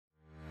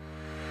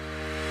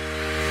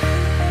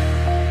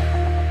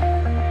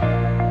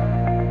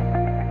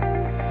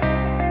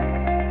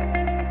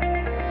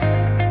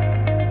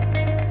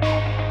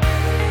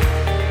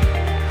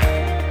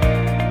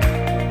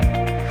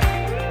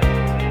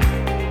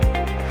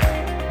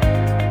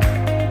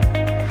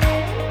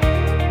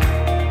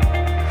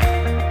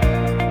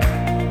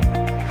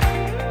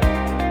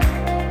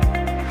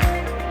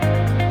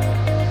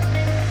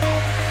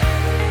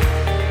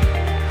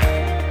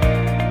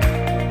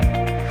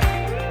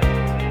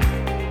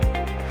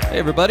Hey,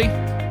 everybody.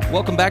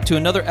 Welcome back to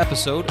another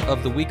episode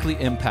of the Weekly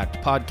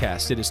Impact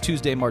Podcast. It is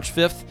Tuesday, March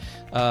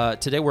 5th.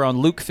 Today we're on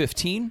Luke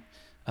 15.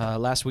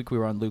 Last week we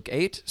were on Luke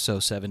 8, so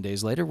 7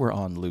 days later we're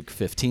on Luke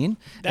 15.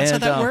 That's how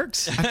that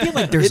works? I feel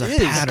like there's a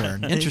It is.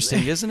 pattern.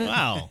 Interesting, isn't it?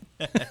 Wow.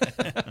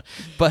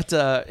 But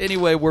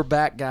anyway, we're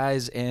back,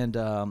 guys, and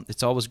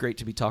it's always great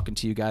to be talking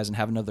to you guys and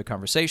have another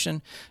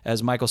conversation.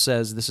 As Michael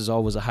says, this is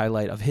always a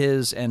highlight of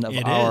his and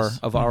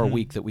of our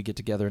week that we get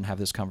together and have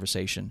this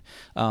conversation.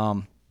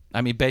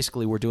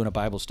 Basically, we're doing a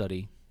Bible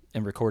study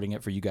and recording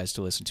it for you guys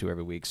to listen to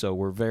every week. So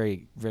we're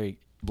very, very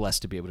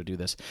blessed to be able to do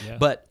this. Yeah.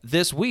 But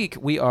this week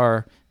we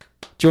are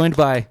joined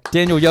by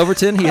Daniel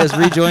Yoverton. He has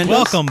rejoined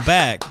us. Welcome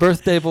back.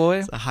 Birthday boy.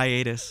 It's a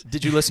hiatus.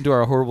 Did you listen to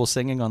our horrible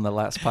singing on the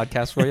last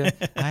podcast for you?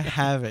 I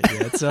haven't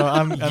yet, so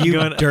I'm You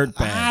going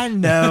dirtbag. I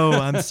know.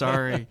 I'm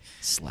sorry.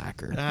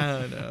 Slacker. I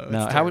don't know.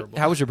 No,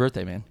 how was your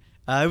birthday, man?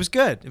 It was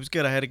good. It was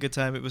good. I had a good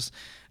time. It was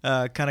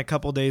kind of a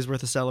couple days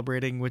worth of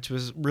celebrating, which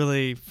was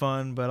really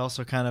fun, but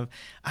also kind of,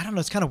 I don't know,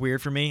 it's kind of weird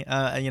for me,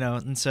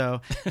 and so,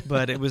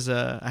 but it was,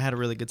 I had a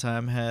really good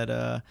time.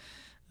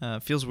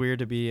 Feels weird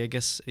to be, I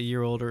guess, a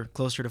year older,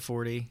 closer to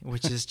 40,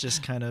 which is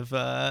just kind of,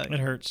 It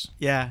hurts.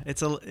 yeah,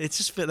 it's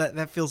just,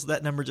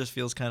 that number just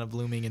feels kind of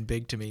looming and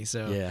big to me.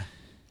 So Yeah.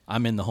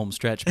 I'm in the home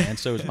stretch, man.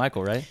 So is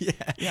Michael, right? Yeah,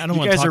 I don't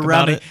want to talk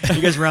about it.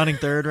 You guys rounding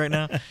third right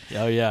now?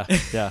 Oh, yeah.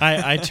 Yeah.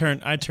 I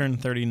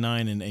turned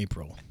 39 in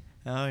April.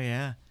 Oh,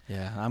 yeah.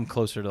 Yeah, I'm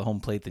closer to the home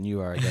plate than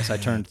you are, I guess. I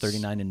turned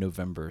 39 in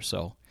November,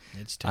 so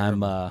It's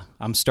terrible.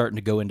 I'm starting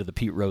to go into the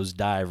Pete Rose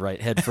dive right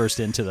head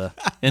first into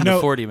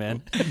 40,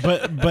 man.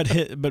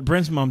 But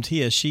Brent's mom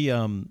Tia, she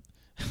a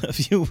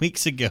few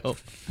weeks ago,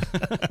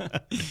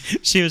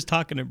 she was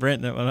talking to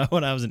Brent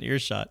when I was in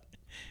earshot.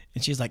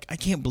 And she's like, I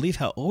can't believe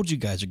how old you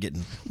guys are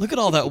getting. Look at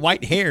all that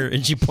white hair.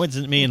 And she points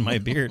at me and my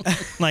beard. I'm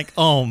like,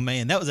 oh,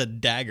 man, that was a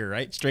dagger,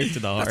 right? Straight to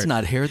the heart. That's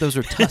not hair. Those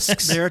are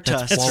tusks. They're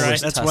tusks. Walrus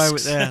That's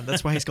tusks.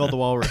 that's why he's called the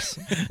walrus.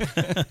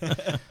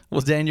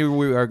 Well, Daniel,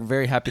 we are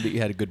very happy that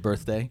you had a good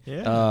birthday.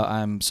 Yeah.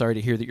 I'm sorry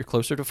to hear that you're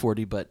closer to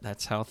 40, but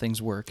that's how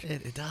things work.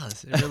 It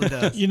does. It really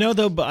does.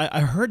 Though, but I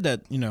heard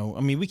that,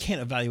 we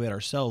can't evaluate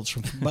ourselves,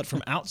 but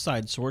from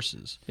outside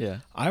sources. Yeah.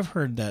 I've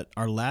heard that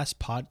our last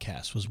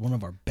podcast was one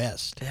of our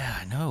best. Yeah,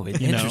 I know.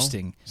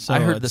 Interesting. So I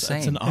heard the it's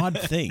same. an odd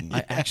thing.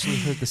 I actually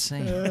heard the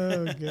same.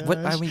 Oh,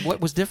 gosh.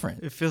 What was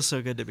different? It feels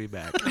so good to be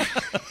back.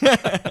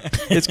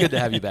 It's good to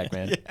have you back,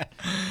 man.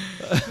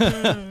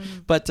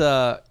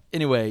 But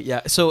anyway,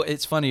 yeah. So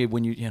it's funny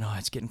when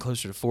it's getting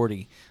closer to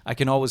 40. I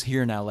can always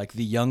hear now, like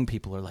the young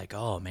people are like,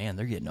 "Oh man,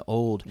 they're getting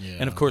old," Yeah.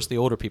 and of course the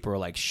older people are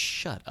like,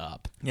 "Shut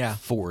up." Yeah.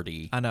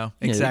 40. I know.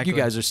 You Exactly. you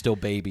guys are still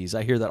babies.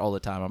 I hear that all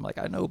the time. I'm like,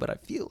 I know, but I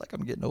feel like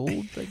I'm getting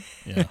old. Like,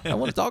 Yeah. I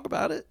want to talk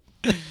about it.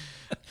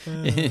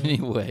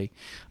 Anyway,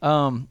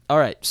 all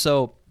right.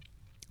 So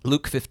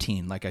Luke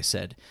 15, like I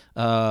said,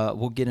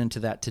 we'll get into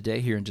that today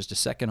here in just a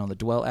second on the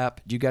Dwell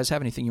app. Do you guys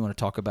have anything you want to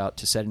talk about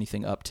to set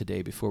anything up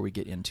today before we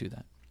get into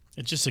that?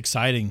 It's just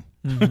exciting.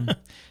 Mhm.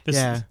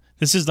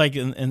 This is like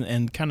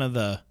in kind of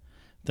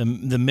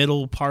the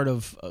middle part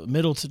of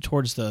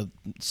towards the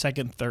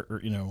second third.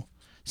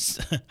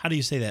 How do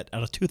you say that?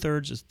 Out of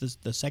 2/3 is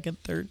the second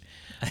third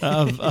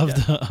of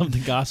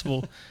the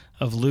Gospel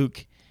of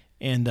Luke.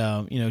 And,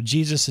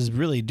 Jesus is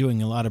really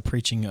doing a lot of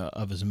preaching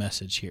of his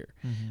message here.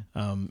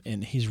 Mm-hmm.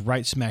 And he's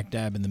right smack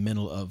dab in the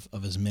middle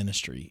of his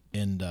ministry.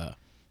 And,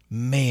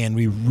 man,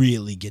 we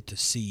really get to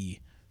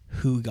see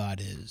who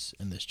God is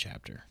in this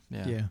chapter.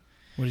 Yeah.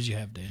 What did you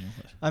have, Daniel?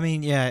 I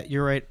mean, yeah,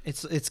 you're right.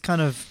 It's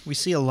kind of, we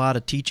see a lot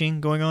of teaching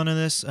going on in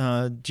this.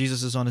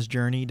 Jesus is on his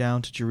journey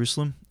down to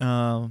Jerusalem.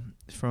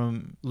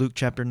 From Luke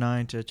chapter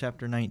 9 to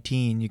chapter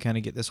 19, you kind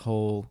of get this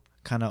whole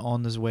kind of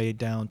on his way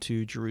down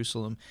to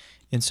Jerusalem.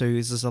 And so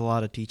there's just a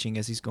lot of teaching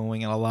as he's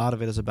going, and a lot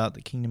of it is about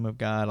the kingdom of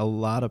God, a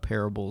lot of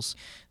parables.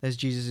 As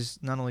Jesus is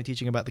not only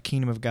teaching about the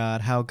kingdom of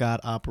God, how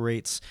God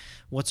operates,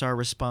 what's our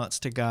response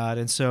to God.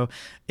 And so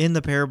in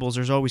the parables,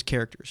 there's always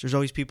characters. There's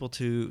always people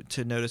to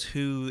notice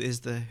who is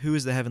the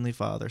Heavenly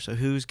Father. So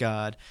who's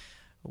God?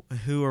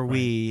 Who are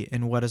we,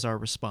 and what is our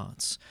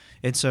response?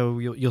 And so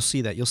you'll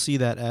see that. You'll see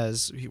that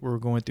as we're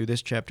going through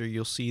this chapter.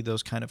 You'll see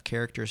those kind of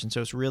characters, and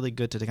so it's really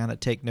good to kind of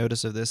take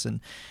notice of this and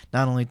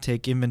not only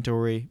take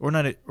inventory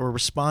or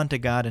respond to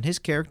God and His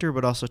character,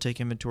 but also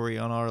take inventory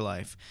on our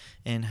life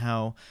and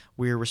how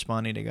we're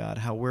responding to God,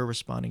 how we're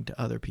responding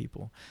to other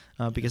people,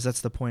 because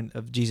that's the point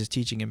of Jesus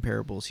teaching in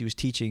parables. He was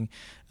teaching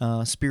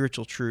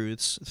spiritual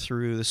truths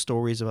through the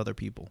stories of other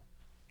people.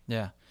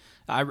 Yeah.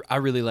 I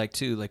really like,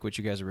 too, like what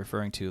you guys are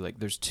referring to. Like,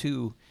 there's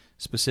two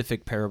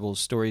specific parables,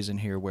 stories in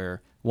here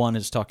where one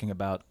is talking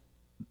about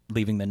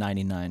leaving the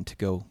 99 to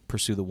go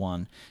pursue the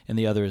one, and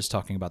the other is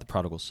talking about the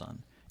prodigal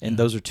son. And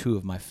those are two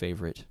of my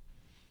favorite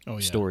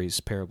stories,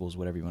 parables,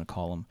 whatever you want to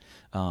call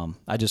them.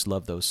 I just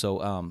love those.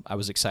 So I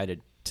was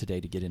excited today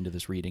to get into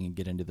this reading and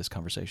get into this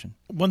conversation.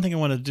 One thing I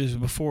want to do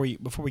before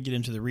we get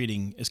into the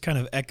reading is kind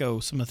of echo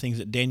some of the things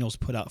that Daniel's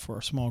put out for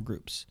our small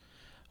groups.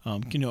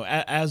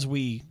 As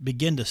we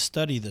begin to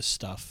study this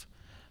stuff,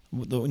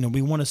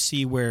 we want to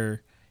see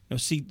where,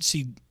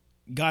 see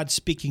God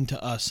speaking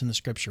to us in the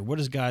Scripture? What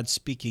is God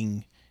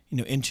speaking,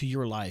 into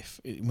your life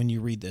when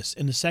you read this?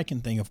 And the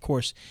second thing, of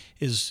course,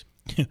 is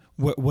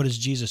what is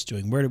Jesus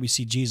doing? Where do we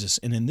see Jesus?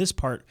 And in this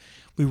part,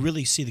 we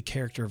really see the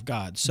character of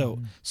God.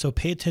 So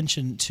pay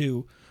attention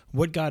to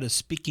what God is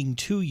speaking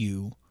to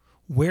you.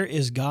 Where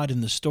is God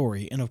in the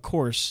story? And of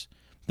course,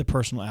 the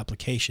personal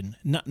application.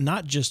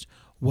 Not just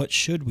what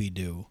should we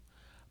do,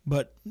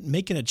 but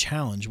make it a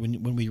challenge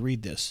when we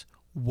read this.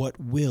 What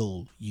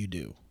will you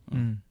do?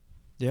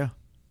 Yeah,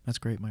 that's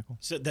great, Michael.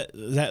 So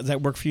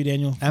that work for you,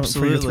 Daniel?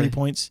 Absolutely. For your 3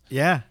 points?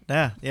 Yeah.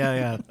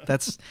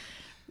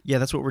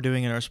 That's what we're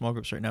doing in our small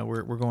groups right now.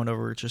 We're going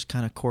over just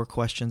kind of core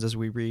questions as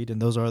we read, and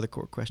those are the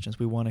core questions.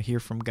 We want to hear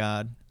from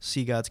God,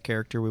 see God's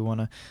character. We want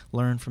to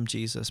learn from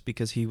Jesus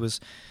because he was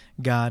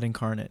God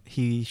incarnate.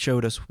 He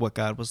showed us what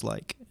God was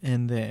like,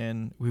 and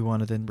then we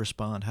want to then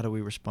respond. How do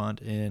we respond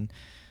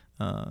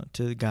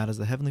to God as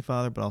the Heavenly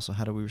Father, but also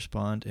how do we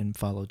respond and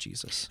follow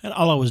Jesus? And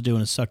all I was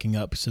doing is sucking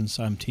up since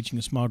I'm teaching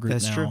a small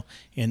group now, true.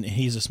 And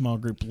he's a small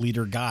group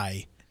leader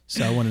guy.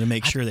 So I wanted to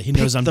make sure that he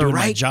knows I'm doing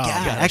my job.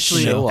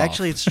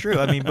 Actually, it's true.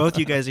 I mean, both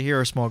you guys are here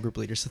are small group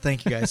leaders, so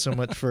thank you guys so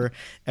much for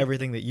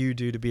everything that you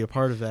do to be a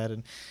part of that.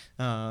 And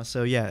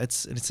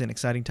it's an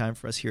exciting time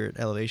for us here at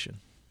Elevation.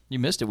 You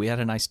missed it. We had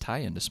a nice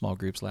tie-in to small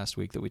groups last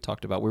week that we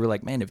talked about. We were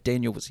like, man, if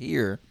Daniel was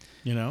here,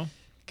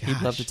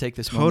 he'd love to take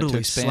this moment to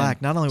expand.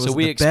 Slack. Not only was it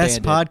the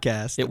best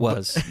podcast, it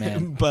was,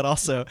 man, but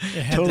also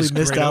totally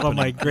missed out on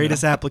my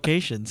greatest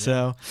application.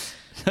 So,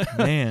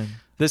 man,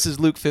 this is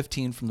Luke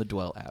 15 from the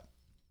Dwell app.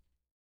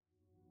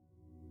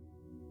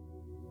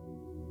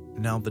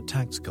 Now the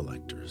tax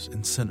collectors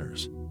and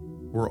sinners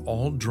were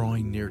all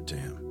drawing near to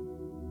him.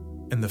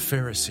 And the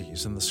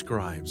Pharisees and the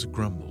scribes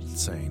grumbled,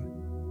 saying,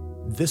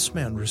 "This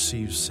man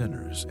receives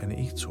sinners and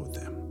eats with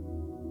them."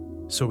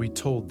 So he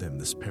told them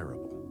this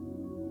parable.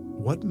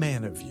 "What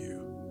man of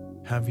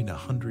you, having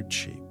 100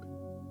 sheep,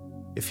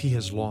 if he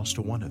has lost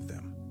one of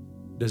them,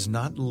 does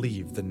not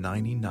leave the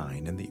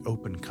 99 in the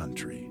open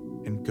country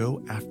and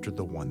go after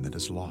the one that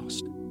is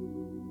lost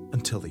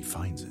until he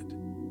finds it?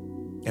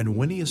 And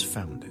when he has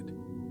found it,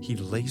 he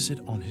lays it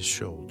on his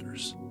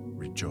shoulders,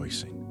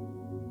 rejoicing.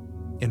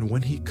 And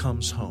when he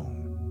comes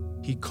home,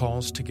 he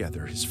calls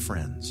together his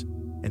friends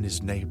and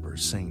his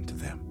neighbors, saying to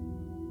them,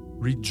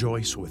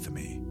 'Rejoice with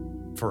me,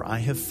 for I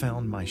have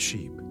found my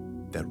sheep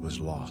that was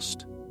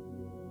lost.'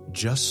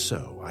 Just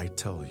so, I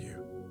tell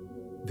you,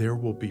 there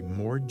will be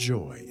more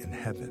joy in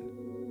heaven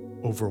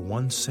over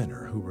one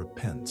sinner who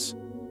repents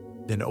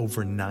than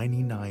over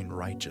 99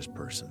 righteous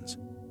persons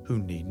who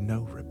need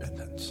no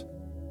repentance.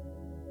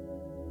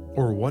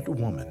 Or what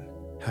woman,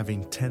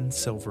 having 10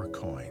 silver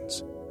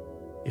coins,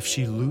 if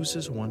she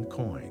loses one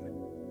coin,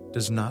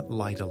 does not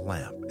light a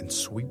lamp and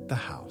sweep the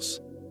house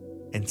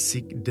and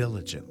seek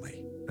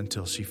diligently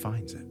until she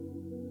finds it?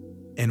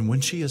 And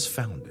when she has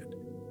found it,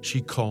 she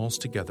calls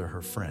together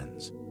her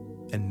friends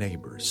and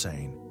neighbors,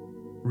 saying,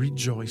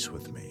 'Rejoice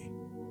with me,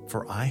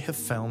 for I have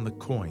found the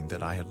coin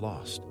that I had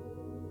lost.'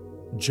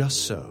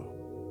 Just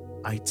so,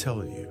 I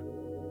tell you,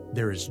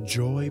 there is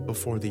joy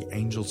before the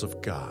angels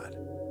of God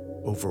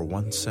over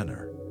one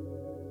sinner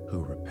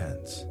who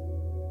repents."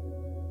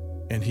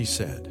 And he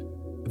said,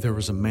 "There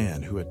was a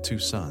man who had 2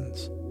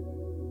 sons,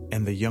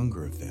 and the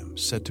younger of them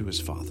said to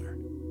his father,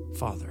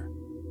 'Father,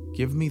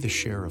 give me the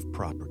share of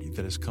property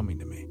that is coming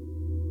to me.'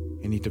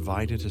 And he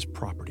divided his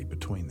property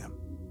between them.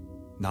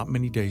 Not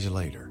many days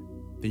later,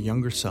 the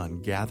younger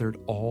son gathered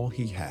all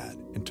he had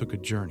and took a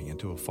journey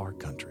into a far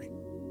country,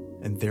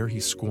 and there he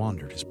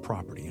squandered his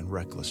property in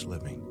reckless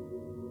living.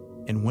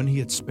 And when he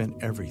had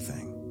spent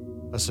everything,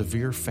 a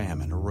severe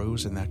famine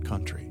arose in that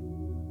country,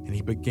 and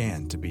he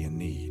began to be in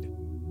need.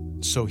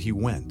 So he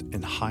went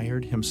and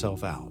hired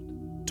himself out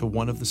to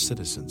one of the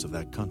citizens of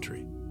that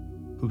country,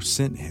 who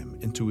sent him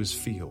into his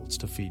fields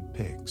to feed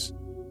pigs.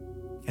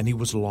 And he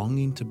was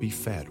longing to be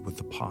fed with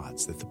the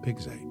pods that the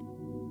pigs ate,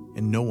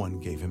 and no one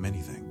gave him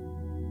anything.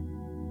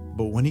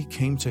 But when he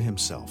came to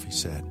himself, he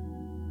said,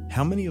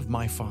 'How many of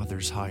my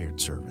father's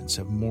hired servants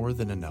have more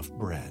than enough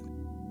bread,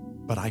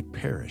 but I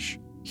perish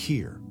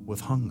here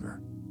with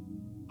hunger?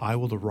 I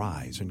will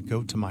arise and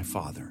go to my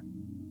father,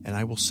 and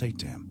I will say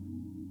to him,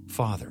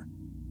 Father,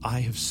 I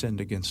have sinned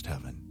against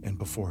heaven and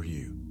before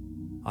you.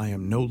 I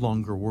am no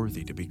longer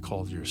worthy to be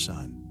called your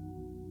son.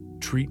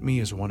 Treat me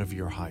as one of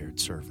your hired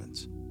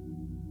servants.'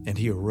 And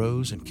he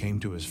arose and came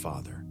to his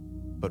father.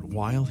 But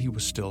while he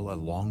was still a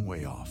long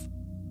way off,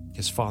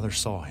 his father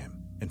saw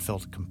him and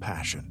felt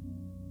compassion,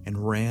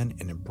 and ran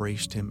and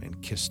embraced him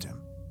and kissed him.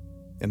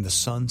 And the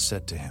son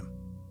said to him,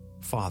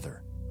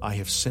 'Father, I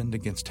have sinned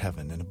against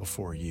heaven and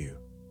before you.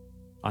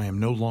 I am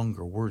no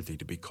longer worthy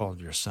to be called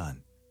your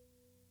son.'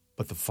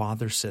 But the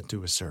father said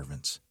to his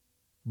servants,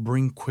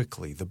 'Bring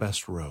quickly the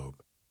best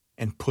robe,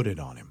 and put it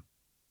on him,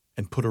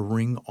 and put a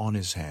ring on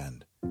his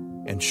hand,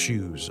 and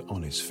shoes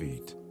on his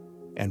feet,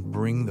 and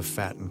bring the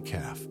fattened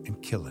calf,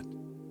 and kill it,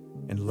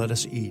 and let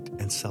us eat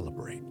and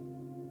celebrate.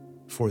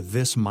 For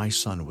this my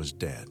son was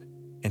dead,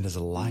 and is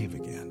alive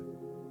again.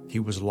 He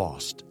was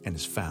lost, and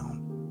is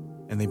found.'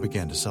 And they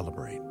began to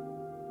celebrate.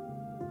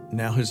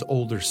 Now his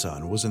older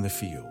son was in the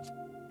field,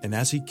 and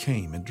as he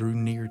came and drew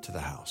near to the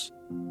house,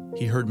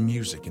 he heard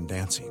music and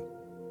dancing,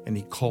 and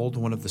he called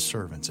one of the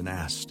servants and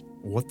asked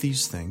what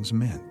these things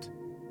meant.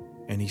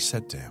 And he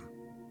said to him,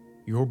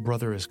 Your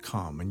brother has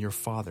come, and your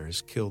father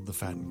has killed the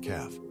fattened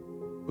calf,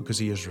 because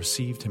he has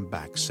received him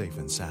back safe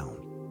and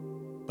sound.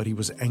 But he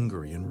was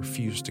angry and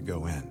refused to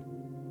go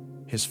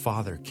in. His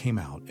father came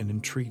out and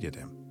entreated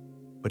him,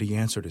 but he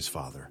answered his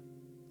father,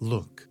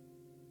 Look,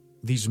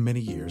 these many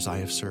years I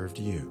have served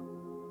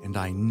you, and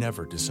I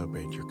never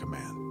disobeyed your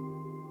command.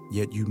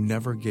 Yet you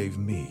never gave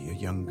me a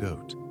young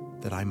goat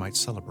that I might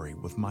celebrate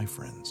with my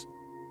friends.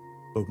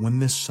 But when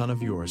this son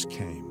of yours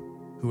came,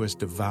 who has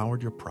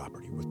devoured your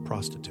property with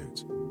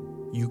prostitutes,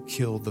 you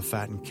killed the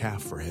fattened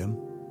calf for him?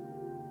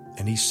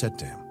 And he said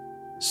to him,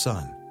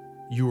 Son,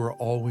 you are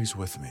always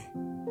with me,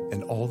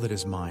 and all that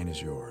is mine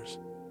is yours.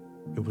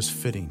 It was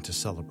fitting to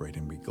celebrate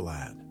and be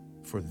glad,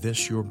 for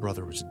this your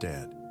brother was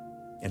dead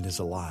and is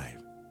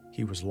alive.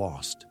 He was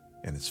lost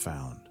and is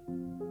found.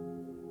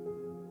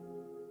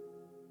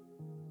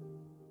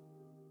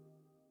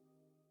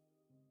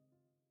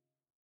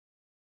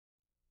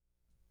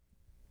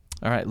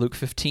 All right, Luke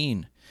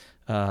 15.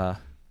 What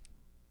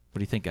do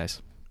you think,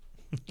 guys?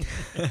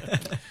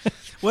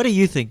 What do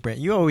you think, Brent?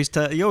 You always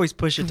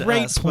push it to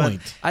Great us.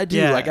 point. I do.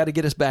 Yeah. I got to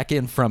get us back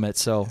in from it.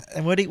 So,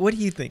 And what do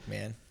you think,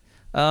 man?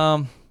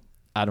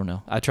 I don't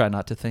know. I try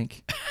not to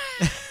think.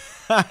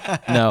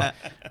 No,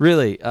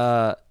 really.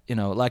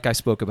 Like I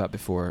spoke about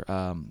before,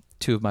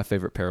 two of my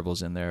favorite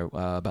parables in there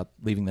about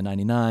leaving the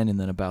 99, and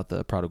then about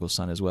the prodigal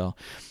son as well.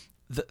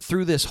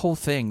 Through this whole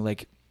thing,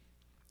 like,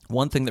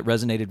 one thing that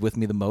resonated with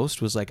me the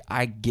most was, like,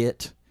 I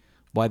get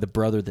why the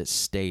brother that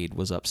stayed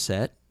was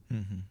upset.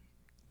 Mm-hmm.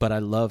 But I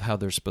love how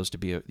there's supposed to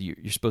be you're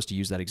supposed to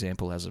use that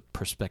example as a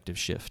perspective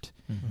shift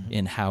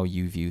in how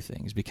you view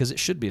things, because it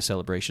should be a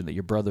celebration that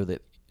your brother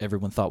that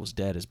everyone thought was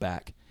dead is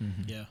back.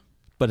 Mm-hmm. Yeah.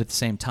 But at the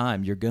same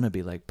time, you're going to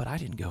be like, but I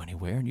didn't go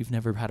anywhere, and you've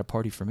never had a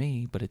party for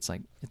me. But it's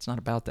like, it's not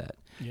about that.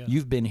 Yeah.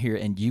 You've been here,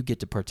 and you get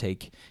to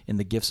partake in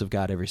the gifts of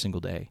God every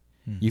single day.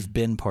 Mm-hmm. You've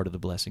been part of the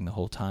blessing the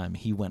whole time.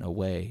 He went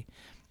away,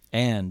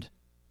 and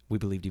we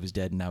believed he was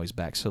dead, and now he's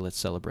back. So let's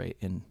celebrate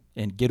and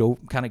get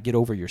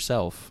over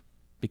yourself,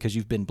 because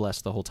you've been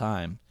blessed the whole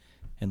time,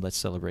 and let's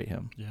celebrate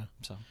him. Yeah.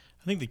 So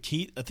I think the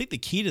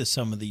key to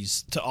some of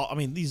these,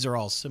 these are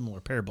all similar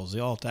parables. They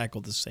all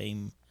tackle the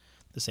same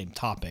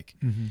topic.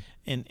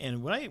 Mm-hmm.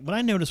 And what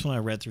I noticed when I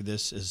read through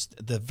this is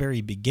the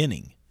very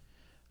beginning,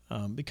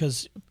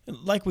 because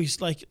like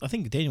I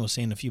think Daniel was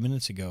saying a few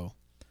minutes ago,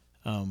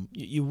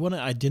 you want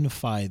to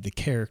identify the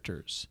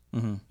characters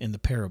in the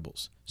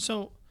parables.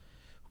 So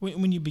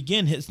when you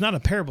begin, it's not a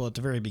parable at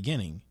the very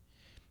beginning.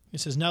 It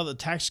says, Now the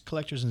tax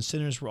collectors and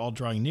sinners were all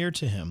drawing near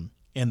to him,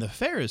 and the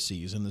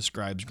Pharisees and the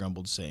scribes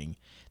grumbled, saying,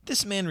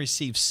 This man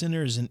receives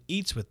sinners and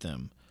eats with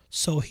them.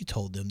 So he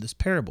told them this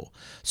parable.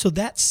 So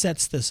that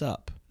sets this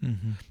up.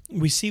 Mm-hmm.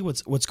 We see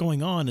what's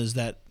going on is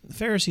that the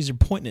Pharisees are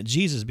pointing at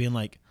Jesus, being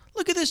like,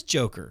 Look at this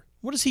joker.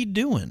 What is he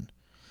doing?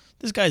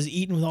 This guy's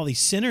eating with all these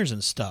sinners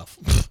and stuff.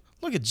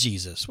 Look at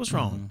Jesus. What's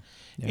wrong?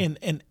 Yeah.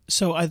 And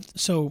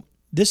so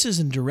this is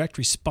in direct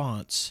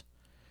response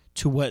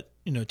to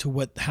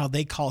how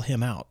they call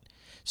him out.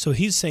 So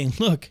he's saying,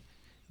 look,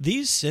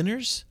 these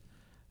sinners,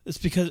 it's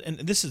because, and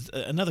this is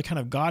another kind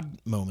of God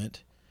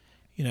moment,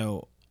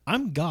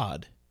 I'm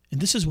God,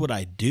 and this is what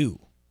I do.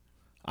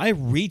 I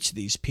reach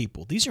these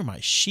people. These are my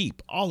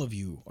sheep. All of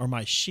you are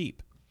my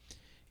sheep.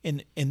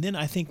 And then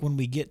I think when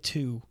we get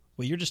to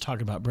what you're just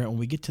talking about, Brent, when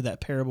we get to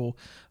that parable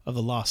of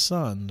the lost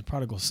son, the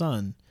prodigal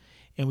son,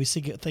 and we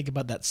think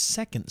about that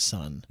second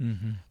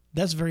son,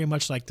 that's very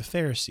much like the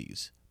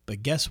Pharisees.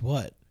 But guess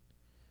what?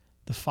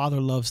 The Father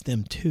loves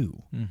them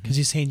too, because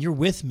he's saying, you're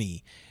with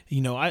me.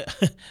 You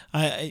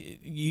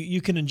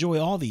can enjoy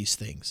all these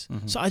things.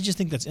 So I just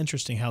think that's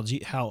interesting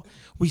how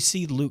we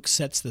see Luke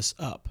sets this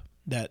up,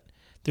 that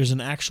there's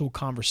an actual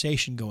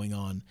conversation going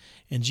on,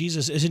 and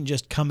Jesus isn't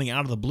just coming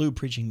out of the blue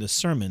preaching this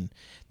sermon.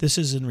 This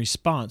is in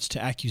response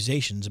to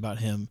accusations about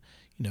him,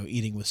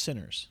 eating with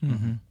sinners.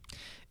 Mm-hmm.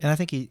 And I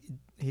think he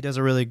does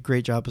a really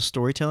great job of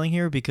storytelling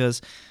here, because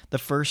the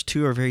first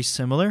two are very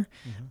similar,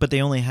 but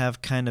they only have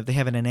they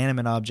have an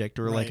inanimate object,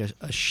 or right. like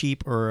a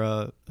sheep or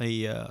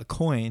a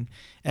coin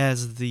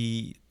as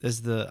the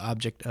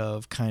object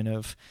of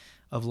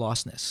of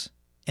lostness.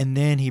 And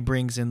then he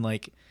brings in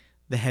like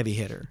the heavy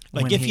hitter.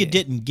 Like if you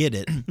didn't get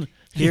it.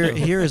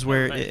 Here is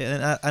where, right.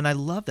 and I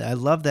love that. I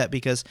love that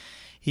because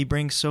he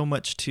brings so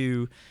much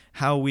to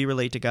how we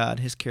relate to God,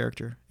 his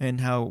character,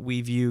 and how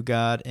we view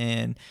God,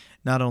 and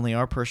not only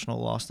our personal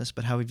lostness,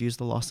 but how he views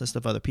the lostness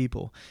of other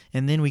people.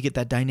 And then we get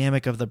that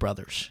dynamic of the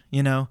brothers,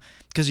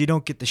 because you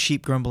don't get the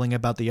sheep grumbling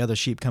about the other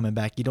sheep coming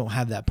back. You don't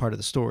have that part of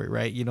the story,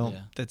 right? You don't.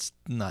 Yeah. That's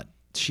not.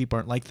 Sheep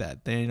aren't like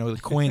that. The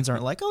coins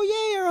aren't like, oh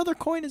yay, our other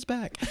coin is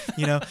back.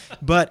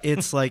 But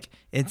it's like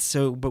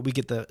but we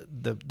get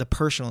the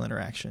personal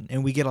interaction,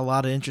 and we get a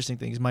lot of interesting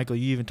things. Michael,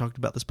 you even talked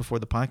about this before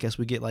the podcast.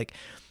 We get like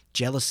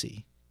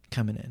jealousy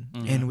coming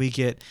in, and we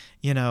get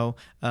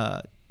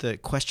the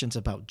questions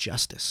about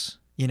justice.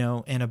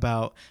 and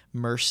about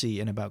mercy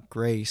and about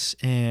grace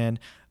and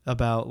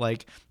about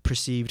like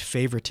perceived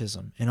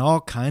favoritism, and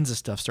all kinds of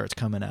stuff starts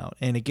coming out.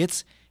 And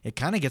it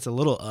kind of gets a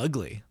little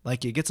ugly.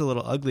 Like, it gets a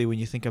little ugly when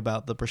you think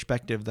about the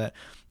perspective that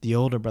the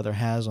older brother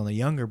has on the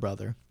younger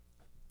brother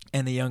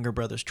and the younger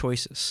brother's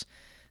choices,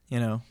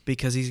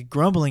 because he's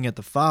grumbling at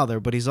the father,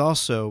 but he's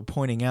also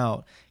pointing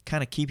out,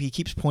 he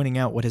keeps pointing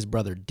out what his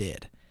brother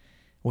did,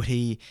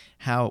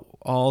 how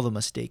all the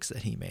mistakes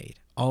that he made,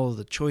 all of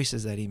the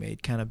choices that he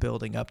made, kind of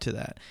building up to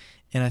that.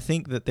 And I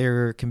think that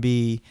there can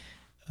be,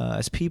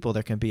 as people,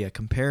 there can be a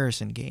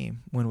comparison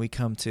game when we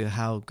come to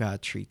how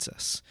God treats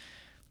us.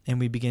 And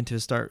we begin to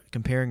start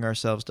comparing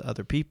ourselves to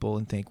other people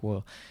and think,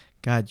 well,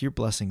 God, you're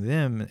blessing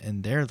them,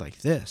 and they're like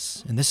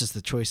this, and this is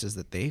the choices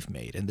that they've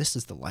made, and this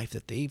is the life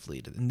that they've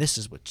led, and this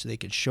is what they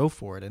can show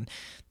for it, and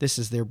this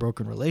is their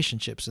broken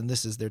relationships, and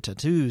this is their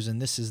tattoos,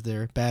 and this is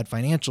their bad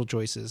financial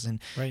choices. And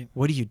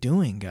What are you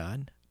doing,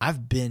 God?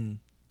 I've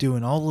been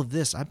doing all of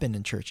this. I've been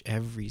in church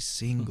every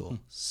single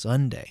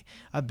Sunday.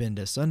 I've been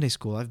to Sunday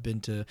school. I've been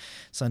to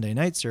Sunday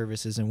night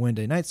services and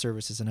Wednesday night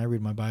services, and I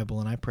read my Bible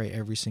and I pray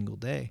every single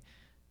day.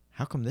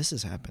 How come this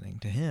is happening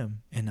to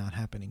him and not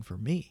happening for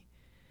me?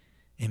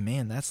 And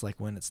man, that's like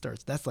when it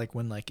starts. That's like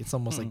when it's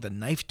almost like the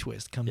knife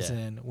twist comes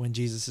in when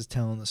Jesus is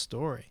telling the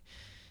story.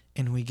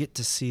 And we get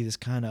to see this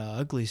kind of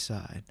ugly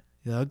side,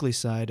 the ugly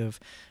side of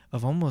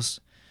almost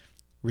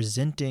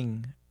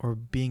resenting or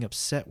being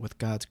upset with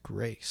God's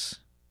grace.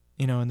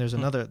 And there's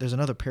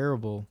another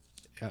parable.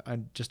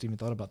 I just even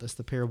thought about this.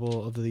 The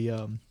parable of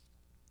the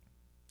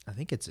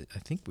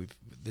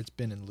it's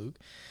been in Luke,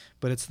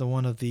 but it's the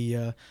one of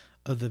the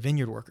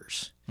vineyard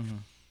workers. Mm-hmm.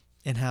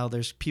 And how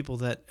there's people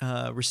that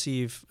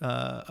receive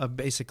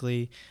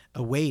basically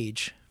a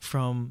wage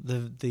from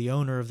the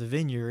owner of the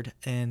vineyard,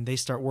 and they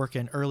start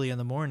working early in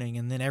the morning,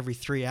 and then every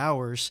 3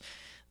 hours,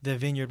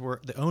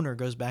 the owner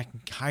goes back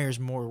and hires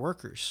more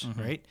workers,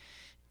 right?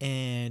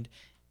 And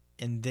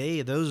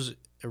those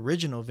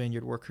original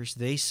vineyard workers,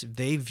 they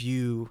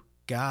view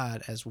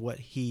God as what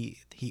he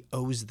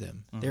owes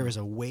them. There is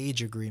a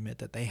wage agreement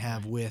that they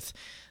have with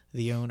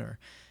the owner.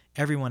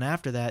 Everyone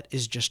after that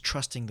is just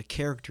trusting the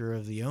character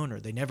of the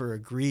owner. They never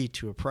agree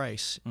to a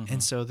price.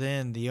 And so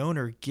then the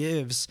owner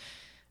gives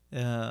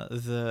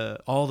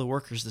all the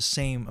workers the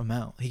same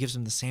amount. He gives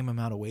them the same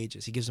amount of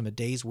wages. He gives them a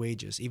day's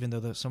wages, even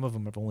though some of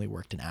them have only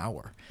worked an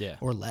hour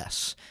or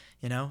less,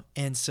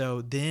 And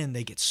so then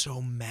they get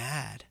so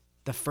mad.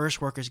 The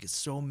first workers get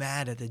so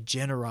mad at the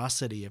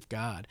generosity of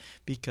God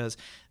because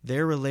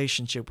their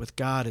relationship with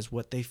God is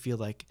what they feel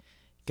like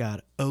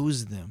God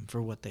owes them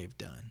for what they've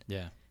done.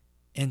 Yeah.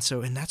 And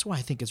that's why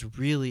I think it's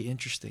really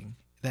interesting.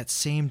 That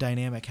same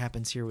dynamic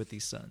happens here with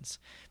these sons,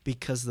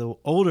 because the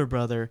older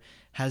brother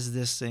has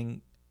this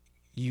thing,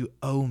 you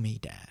owe me,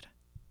 Dad.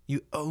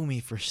 You owe me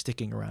for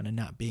sticking around and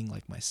not being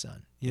like my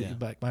son,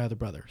 my other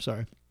brother,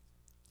 sorry.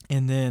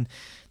 And then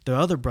the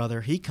other brother,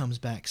 he comes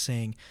back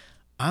saying,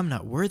 I'm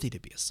not worthy to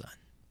be a son,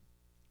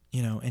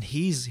 and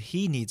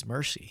he needs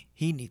mercy.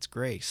 He needs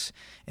grace.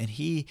 And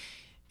he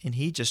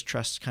just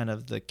trusts kind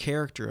of the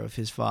character of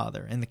his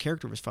father, and the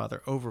character of his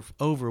father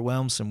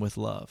overwhelms him with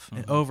love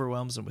and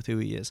overwhelms him with who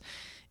he is.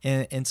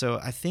 And so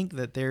I think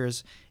that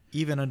there's,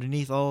 even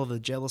underneath all of the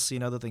jealousy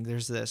and other things,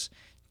 there's this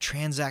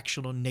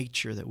transactional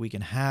nature that we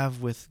can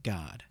have with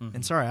God.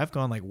 And sorry, I've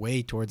gone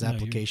way towards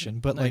application,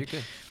 but you're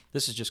good.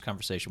 This is just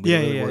conversation. We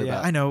don't really worry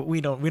about I know we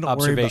don't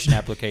observation worry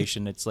about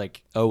application. It's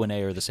like O and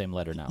A are the same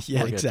letter now.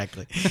 Yeah,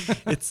 exactly.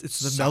 It's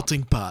the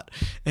melting pot,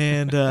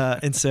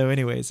 and so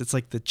anyways, it's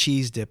like the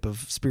cheese dip of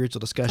spiritual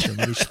discussion.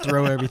 You just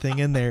throw everything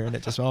in there, and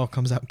it just all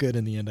comes out good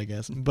in the end, I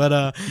guess.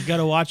 But you got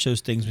to watch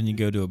those things when you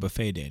go to a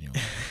buffet, Daniel.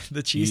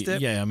 The cheese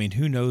dip. Yeah, I mean,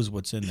 who knows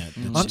what's in that?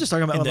 I'm just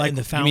talking about in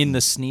the fountain. You mean the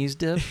sneeze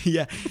dip?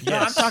 Yeah. Yes. No,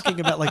 I'm talking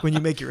about when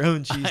you make your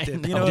own cheese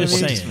dip. You know what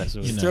I mean?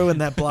 Saying, throw in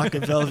that block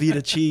of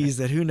Velveeta cheese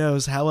that who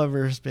knows,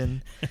 however, has been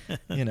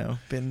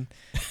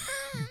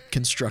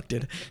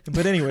constructed.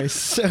 But anyways,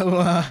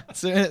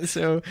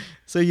 so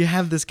you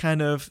have this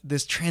kind of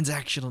this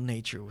transactional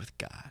nature with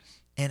God,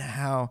 and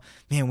how,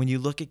 man, when you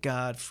look at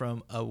God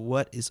from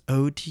what is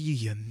owed to you,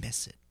 you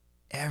miss it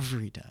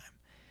every time,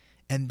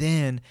 and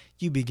then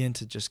you begin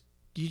to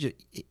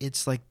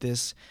it's like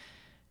this.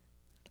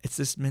 It's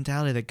this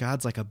mentality that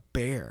God's like a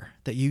bear,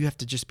 that you have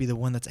to just be the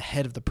one that's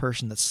ahead of the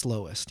person that's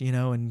slowest,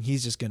 and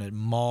he's just going to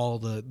maul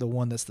the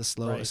one that's the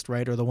slowest,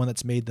 right? Or the one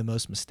that's made the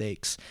most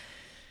mistakes.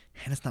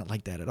 And it's not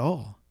like that at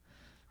all.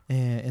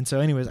 And so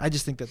anyways, I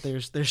just think that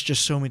there's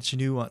just so much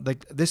nuance.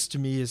 Like, this to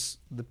me is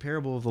the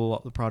parable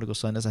of the prodigal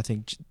son, is I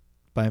think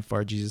by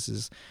far Jesus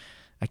is,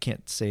 I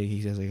can't say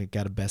he has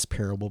got a best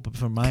parable, but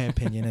from my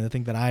opinion, and the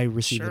thing that I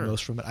receive the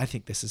most from it, I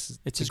think this is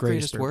it's his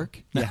greatest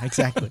work. Yeah,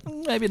 exactly.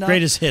 Maybe not.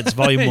 Greatest hits,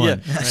 volume 1.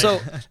 Yeah.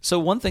 Right. So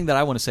one thing that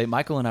I want to say,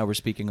 Michael and I were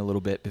speaking a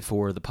little bit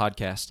before the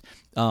podcast.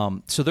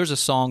 So there's a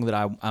song that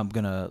I'm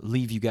going to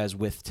leave you guys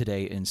with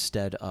today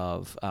instead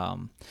of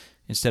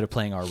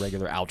playing our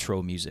regular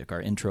outro music,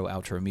 our intro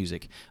outro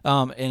music.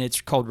 And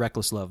it's called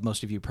Reckless Love.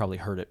 Most of you probably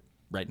heard it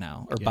right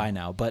now or by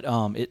now, but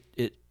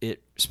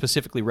it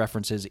specifically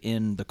references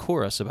in the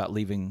chorus about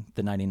leaving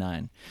the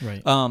 99.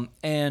 Right.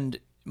 And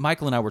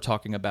Michael and I were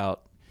talking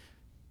about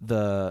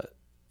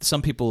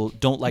some people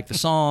don't like the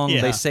song.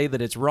 Yeah. They say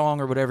that it's wrong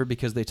or whatever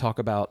because they talk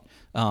about,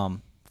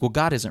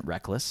 God isn't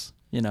reckless,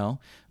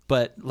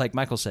 But like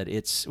Michael said,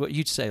 it's what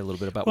you'd say a little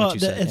bit about what you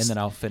said, and then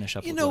I'll finish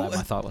up with what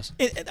my thought was.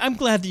 I'm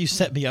glad that you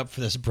set me up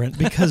for this, Brent,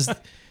 because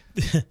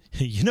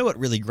you know what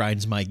really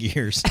grinds my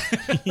gears?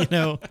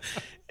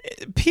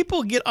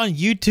 People get on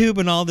YouTube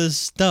and all this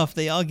stuff.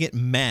 They all get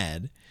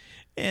mad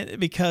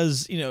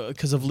because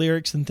of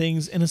lyrics and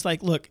things. And it's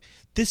like, look,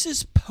 this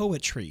is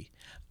poetry.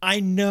 I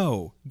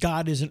know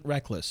God isn't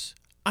reckless.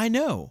 I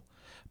know.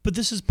 But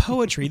this is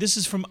poetry. This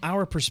is from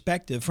our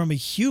perspective, from a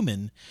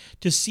human,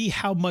 to see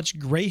how much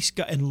grace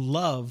and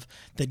love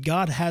that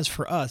God has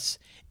for us.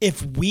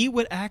 If we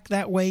would act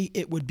that way,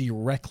 it would be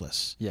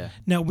reckless. Yeah.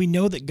 Now, we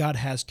know that God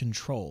has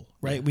control,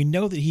 right? Yeah. We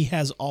know that He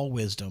has all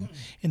wisdom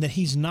and that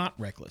He's not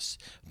reckless.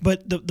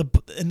 But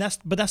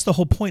that's the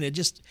whole point.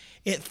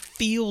 It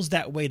feels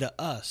that way to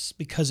us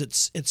because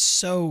it's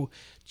so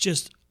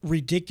just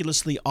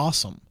ridiculously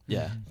awesome.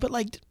 Yeah.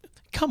 But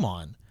come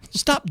on.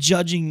 Stop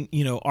judging,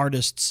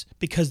 artists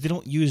because they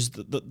don't use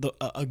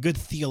a good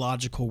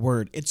theological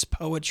word. It's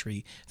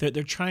poetry.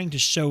 They're trying to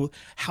show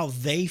how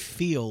they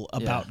feel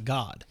about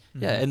God.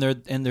 Yeah,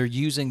 and they're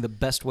using the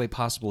best way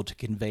possible to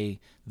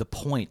convey the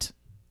point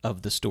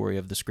of the story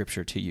of the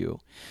scripture to you.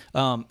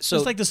 So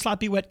it's like the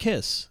sloppy wet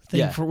kiss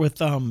thing with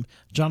John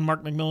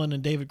Mark McMillan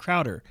and David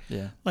Crowder.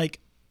 Yeah,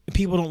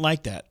 people don't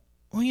like that.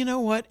 Well, you know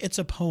what? It's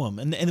a poem.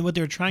 And what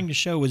they were trying to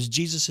show was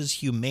Jesus'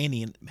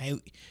 humanity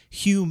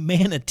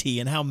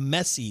and how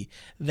messy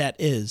that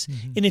is.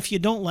 Mm-hmm. And if you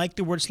don't like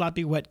the word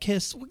sloppy wet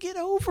kiss, well, get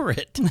over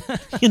it.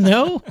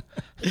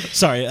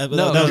 Sorry, that was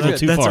a little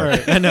too far.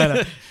 That's all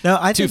right. No,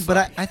 I think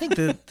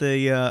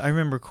I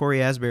remember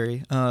Corey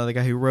Asbury, the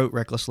guy who wrote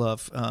Reckless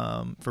Love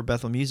for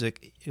Bethel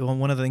Music.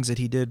 One of the things that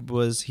he did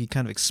was he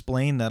kind of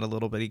explained that a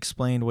little bit. He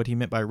explained what he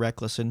meant by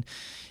reckless, and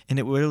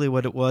it really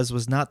what it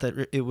was not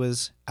that it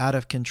was out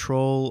of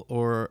control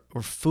or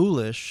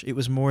foolish. It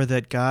was more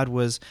that God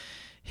was,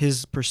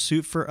 His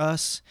pursuit for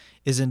us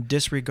is in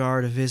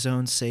disregard of His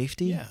own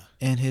safety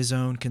and His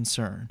own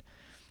concern.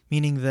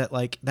 Meaning that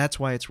that's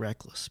why it's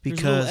reckless.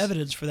 Because there's little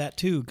evidence for that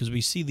too, because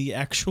we see the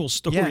actual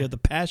story of the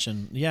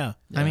passion. Yeah.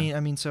 I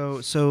mean,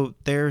 so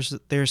there's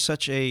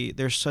such a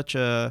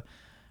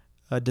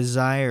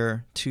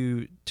desire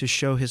to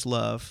show His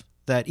love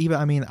that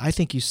even I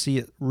think you see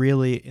it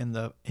really in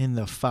the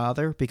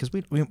Father, because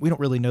we don't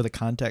really know the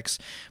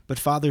context, but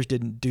fathers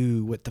didn't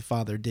do what the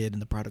Father did in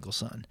the prodigal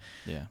son.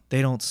 Yeah,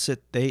 they don't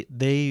sit.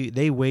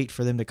 They wait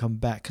for them to come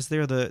back because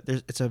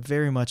it's a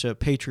very much a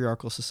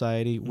patriarchal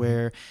society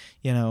where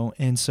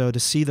and so to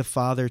see the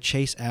Father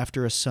chase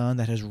after a son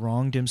that has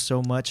wronged him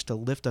so much, to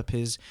lift up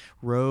his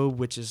robe,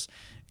 which is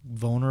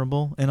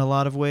vulnerable in a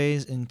lot of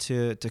ways, and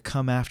to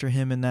come after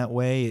him in that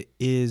way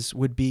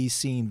would be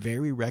seen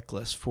very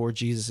reckless for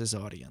Jesus's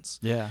audience.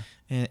 Yeah.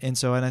 And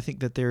I think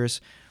that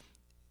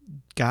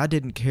God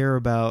didn't care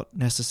about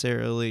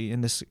necessarily,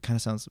 and this kind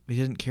of sounds, He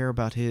didn't care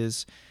about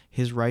his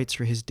rights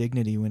or His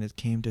dignity when it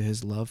came to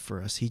His love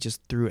for us. He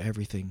just threw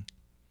everything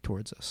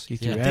towards us. He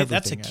threw everything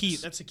that's a at key.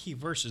 us. That's a key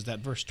verse. Is that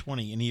verse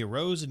 20? And He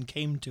arose and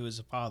came to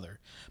His Father,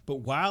 but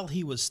while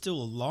He was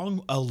still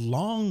a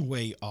long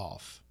way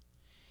off,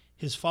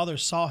 His Father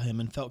saw Him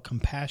and felt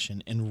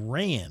compassion and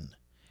ran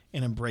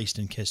and embraced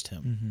and kissed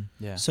Him.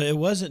 Mm-hmm. Yeah. So it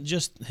wasn't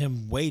just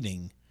Him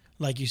waiting,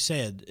 like you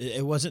said.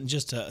 It wasn't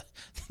just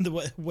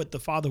what the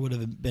Father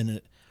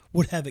would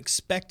have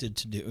expected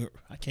to do.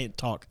 I can't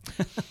talk.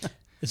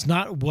 It's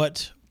not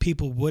what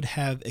people would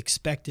have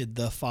expected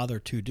the Father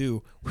to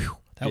do. Whew,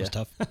 that was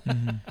tough.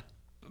 Mm-hmm.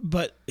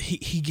 But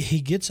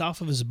he gets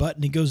off of his butt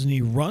and he goes and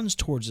he runs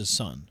towards his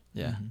son.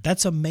 Yeah,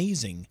 that's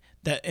amazing.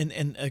 That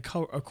and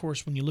of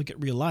course, when you look at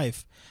real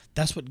life,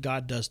 that's what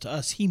God does to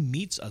us. He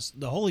meets us.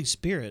 The Holy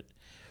Spirit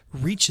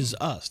reaches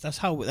us. That's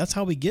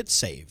how we get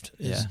saved.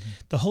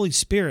 The Holy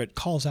Spirit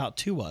calls out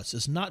to us.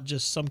 It's not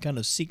just some kind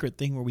of secret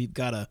thing where we've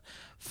got to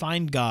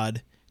find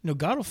God.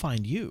 God will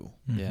find you.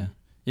 Yeah.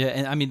 Yeah,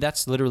 and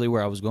that's literally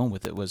where I was going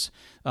with it. Was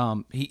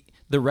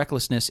the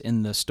recklessness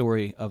in the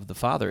story of the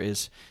Father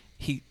is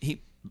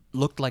he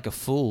looked like a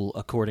fool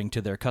according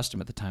to their custom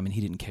at the time, and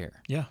He didn't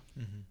care. Yeah.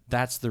 Mm-hmm.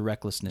 That's the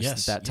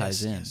recklessness that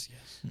ties in. Yes.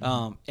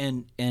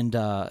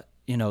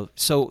 Mm-hmm.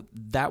 So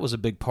that was a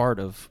big part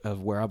of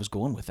where I was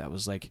going with that.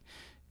 Was like,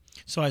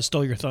 so I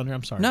stole your thunder.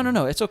 I'm sorry.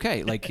 No, it's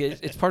okay.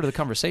 It's part of the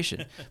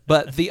conversation.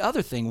 But the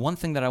other thing, one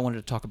thing that I wanted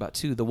to talk about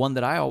too, the one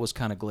that I always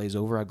kind of glazed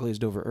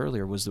over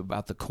earlier, was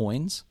about the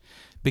coins,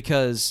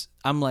 because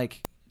I'm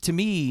like, to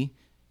me,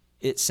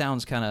 it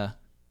sounds kind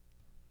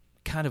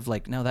of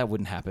like, no, that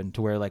wouldn't happen,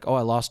 to where like, oh,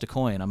 I lost a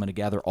coin, I'm going to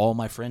gather all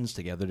my friends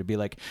together to be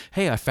like,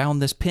 hey, I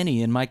found this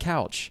penny in my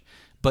couch.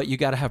 But you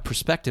got to have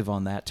perspective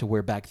on that, to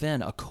where back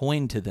then a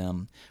coin to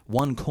them,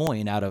 one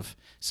coin out of,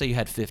 say you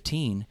had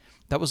 15,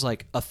 that was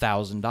like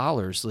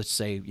 $1,000, let's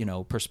say,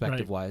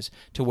 perspective wise,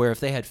 to where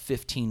if they had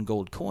 15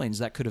 gold coins,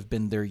 that could have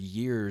been their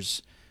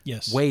year's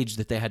wage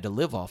that they had to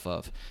live off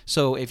of.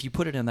 So if you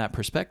put it in that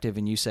perspective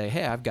and you say,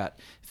 hey, I've got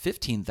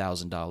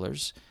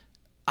 $15,000,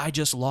 I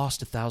just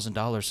lost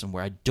 $1,000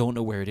 somewhere. I don't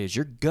know where it is.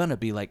 You're going to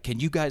be like, can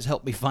you guys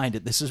help me find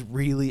it? This is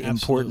really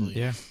important.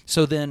 Yeah.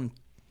 So then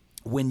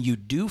when you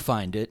do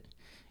find it,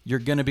 you're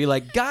going to be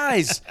like,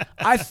 guys,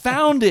 I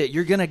found it.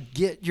 You're going to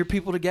get your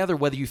people together,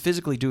 whether you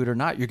physically do it or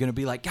not. You're going to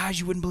be like, guys,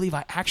 you wouldn't believe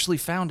I actually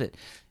found it.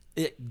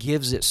 It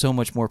gives it so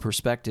much more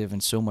perspective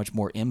and so much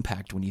more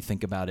impact when you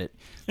think about it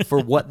for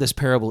what this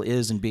parable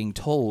is and being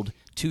told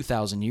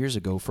 2,000 years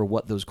ago for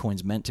what those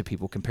coins meant to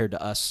people compared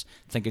to us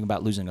thinking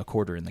about losing a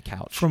quarter in the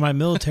couch. For my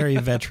military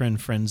veteran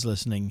friends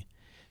listening,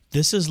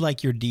 this is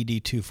like your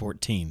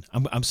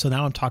DD-214. So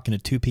now I'm talking to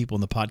two people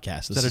in the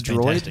podcast. This is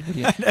fantastic.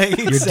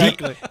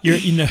 Exactly.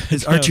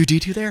 Is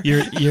R2-D2 there?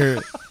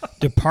 Your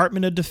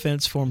Department of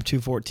Defense Form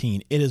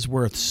 214, it is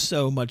worth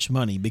so much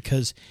money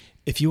because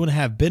if you want to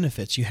have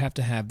benefits, you have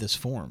to have this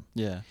form.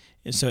 Yeah.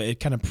 And so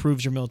it kind of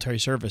proves your military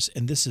service,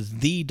 and this is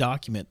the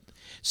document.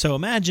 So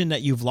imagine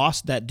that you've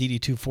lost that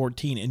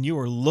DD-214, and you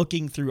are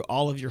looking through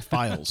all of your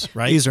files,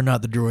 right? These are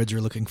not the droids you're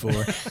looking for.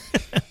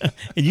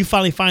 And you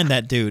finally find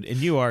that dude, and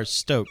you are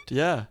stoked.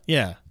 Yeah.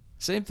 Yeah.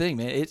 Same thing,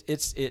 man.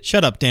 It's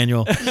Shut up,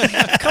 Daniel.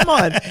 Come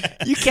on.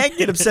 You can't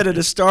get upset at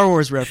a Star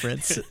Wars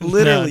reference.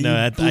 Literally,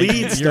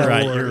 bleed Star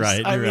Wars. You're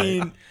right. I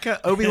mean,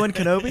 Obi-Wan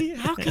Kenobi?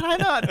 How can I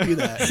not do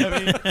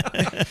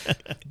that?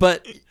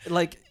 But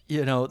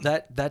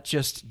that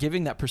just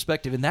giving that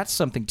perspective, and that's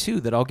something too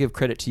that I'll give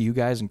credit to you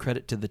guys and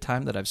credit to the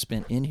time that I've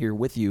spent in here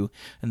with you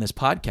in this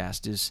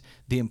podcast is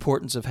the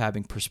importance of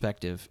having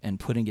perspective and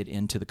putting it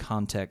into the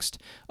context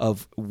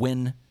of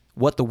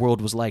what the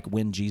world was like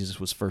when Jesus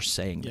was first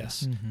saying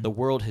this. Mm-hmm. The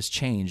world has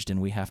changed,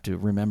 and we have to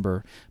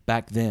remember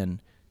back then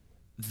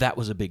that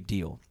was a big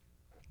deal.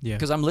 Yeah,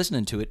 because I'm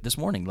listening to it this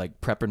morning, like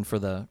prepping for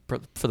the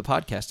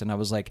podcast, and I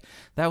was like,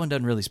 that one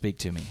doesn't really speak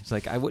to me. It's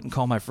like I wouldn't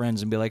call my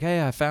friends and be like,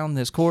 hey, I found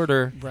this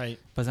quarter. Right.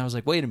 But then I was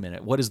like, wait a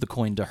minute, what is the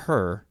coin to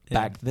her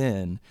back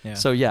then? Yeah.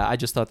 So yeah, I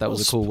just thought that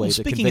was a cool way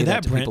to convey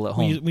that to Brent, people at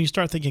home. When you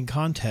start thinking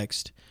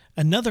context,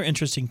 another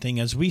interesting thing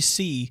as we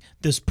see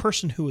this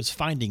person who is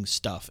finding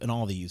stuff in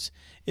all these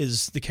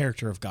is the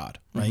character of God,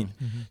 right?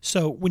 Mm-hmm. Mm-hmm.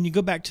 So when you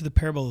go back to the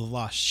parable of the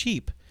lost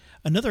sheep,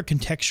 another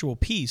contextual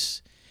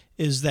piece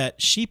is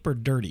that sheep are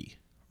dirty,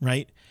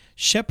 right?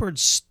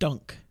 Shepherds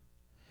stunk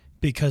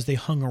because they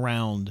hung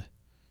around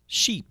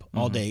sheep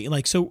all day.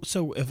 Like so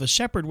if a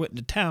shepherd went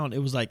into town, it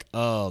was like,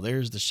 oh,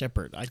 there's the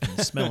shepherd. I can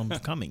smell him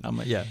coming.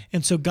 Yeah.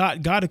 And so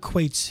God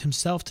equates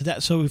himself to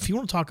that. So if you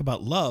want to talk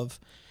about love,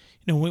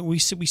 when we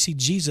see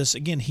Jesus,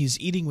 again, he's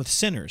eating with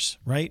sinners,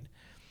 right?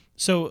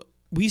 So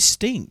we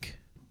stink,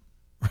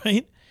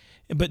 right?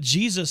 But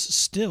Jesus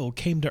still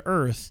came to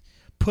earth,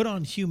 put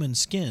on human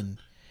skin,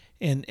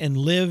 and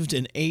lived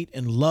and ate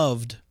and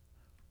loved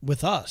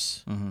with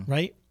us,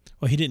 right?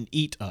 Well, he didn't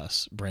eat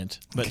us, Brent,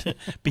 but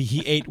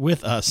he ate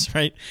with us,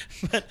 right?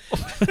 But,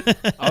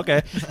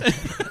 okay.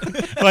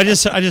 Well, I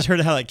just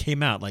heard how that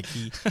came out. Like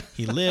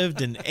he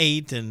lived and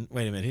ate and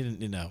wait a minute, he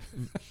didn't.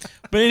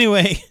 But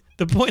anyway.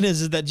 The point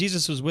is that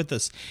Jesus was with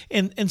us,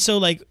 and so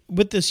like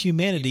with this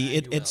humanity,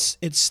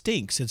 it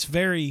stinks. It's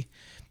very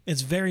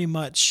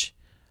much,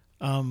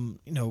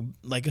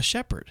 like a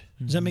shepherd.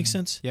 Does that make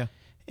sense? Yeah.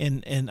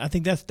 And I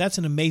think that's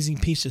an amazing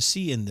piece to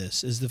see in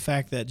this is the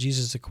fact that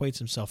Jesus equates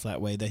himself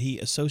that way, that he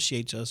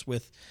associates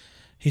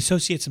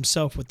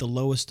himself with the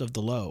lowest of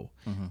the low,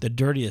 the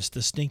dirtiest,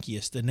 the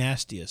stinkiest, the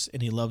nastiest,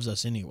 and he loves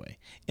us anyway.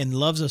 And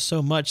loves us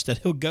so much that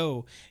he'll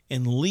go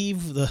and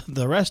leave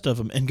the rest of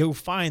them and go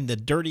find the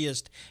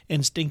dirtiest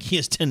and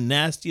stinkiest and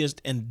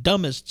nastiest and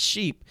dumbest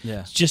sheep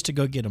just to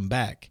go get them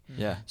back.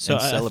 Yeah, so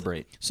and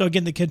celebrate. So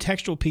again, the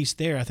contextual piece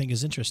there I think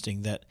is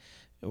interesting that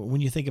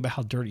when you think about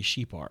how dirty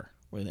sheep are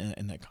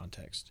in that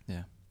context.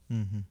 Yeah.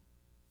 Mm-hmm.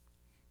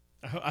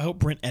 I hope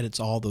Brent edits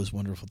all those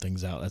wonderful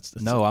things out. That's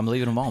no, I'm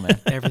leaving them all, man.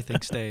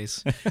 Everything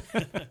stays.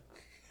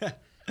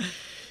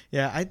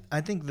 Yeah,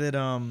 I think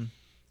that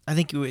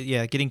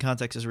getting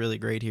context is really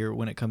great here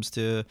when it comes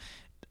to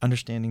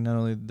understanding not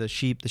only the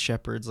sheep, the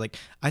shepherds. Like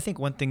I think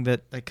one thing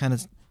that kind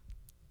of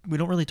we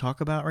don't really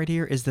talk about right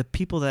here is the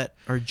people that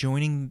are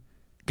joining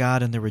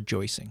God and they're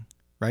rejoicing,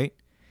 right?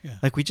 Yeah.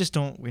 Like we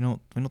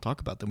don't talk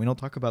about them. We don't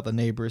talk about the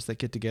neighbors that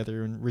get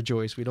together and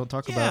rejoice. We don't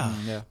talk about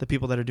the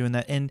people that are doing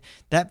that. And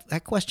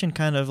that question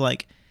kind of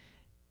like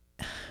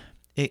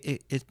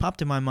it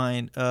popped in my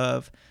mind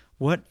of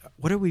what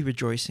are we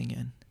rejoicing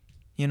in?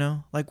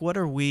 Like how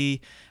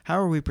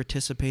are we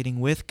participating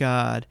with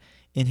God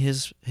in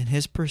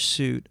his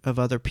pursuit of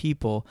other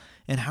people,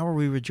 and how are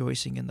we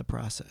rejoicing in the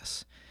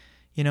process?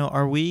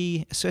 Are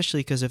we, especially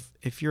because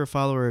if you're a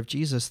follower of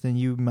Jesus, then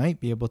you might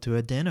be able to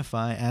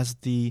identify as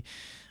the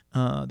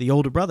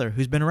older brother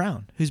who's been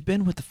around, who's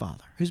been with the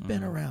Father, who's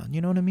been around.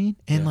 You know what I mean?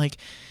 And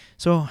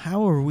so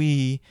how are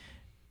we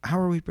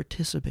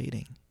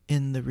participating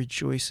in the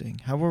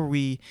rejoicing? How are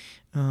we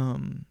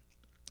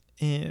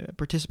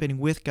participating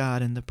with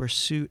God in the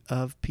pursuit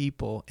of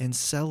people and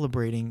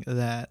celebrating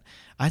that?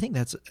 I think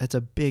that's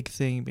a big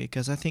thing,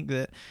 because I think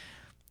that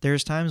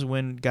there's times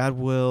when God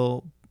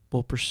will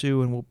will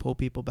pursue and will pull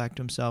people back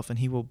to himself, and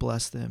he will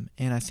bless them.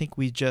 And I think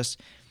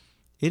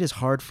it is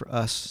hard for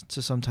us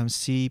to sometimes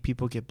see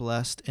people get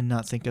blessed and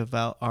not think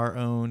about our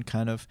own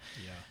kind of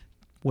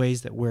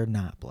ways that we're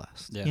not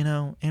blessed, you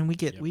know, and we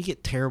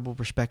get terrible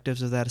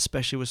perspectives of that,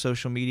 especially with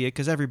social media,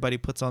 because everybody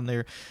puts on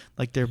their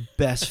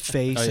best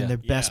face and their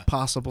best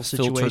possible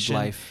situation. Filtered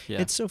life.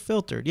 Yeah. It's so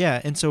filtered. Yeah.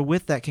 And so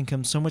with that can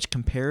come so much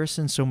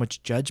comparison, so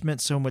much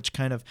judgment, so much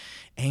kind of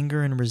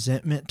anger and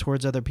resentment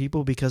towards other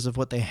people because of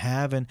what they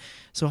have. And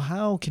so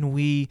how can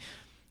we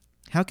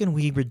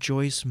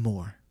rejoice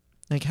more?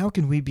 Like, how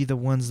can we be the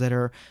ones that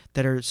are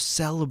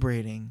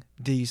celebrating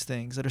these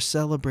things, that are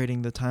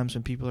celebrating the times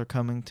when people are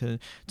coming to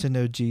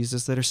know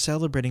Jesus, that are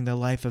celebrating the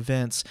life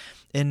events,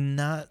 and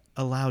not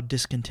allow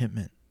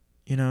discontentment,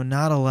 you know,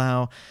 not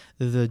allow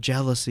the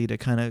jealousy to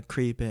kind of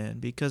creep in?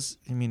 Because,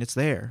 I mean, it's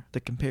there, the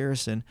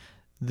comparison,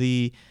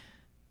 no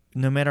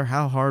matter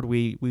how hard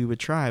we would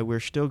try, we're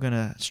still going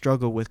to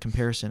struggle with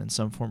comparison in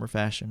some form or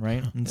fashion,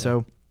 right? And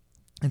so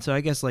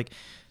I guess, like,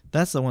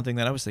 that's the one thing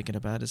that I was thinking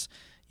about is,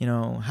 you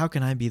know, how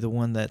can I be the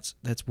one that's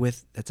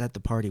at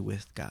the party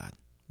with God?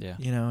 Yeah.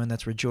 You know, and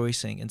that's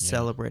rejoicing and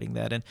celebrating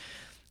that. And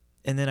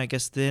then I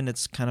guess then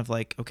it's kind of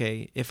like,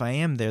 okay, if I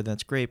am there,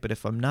 that's great. But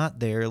if I'm not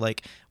there,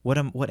 like, what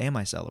am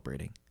I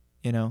celebrating?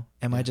 You know,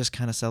 am I just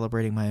kind of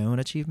celebrating my own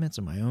achievements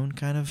and my own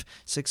kind of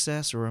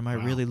success, or am I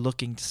really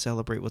looking to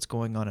celebrate what's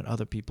going on in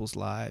other people's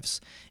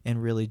lives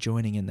and really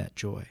joining in that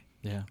joy?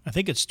 Yeah. I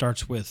think it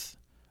starts with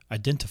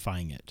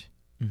identifying it.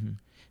 Mm-hmm.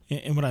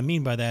 And what I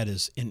mean by that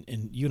is,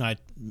 and you and I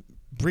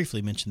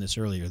briefly mentioned this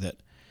earlier, that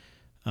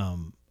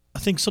I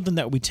think something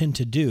that we tend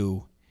to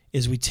do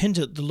is we tend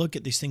to look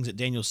at these things that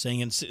Daniel's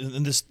saying and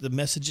the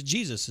message that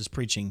Jesus is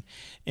preaching,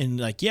 and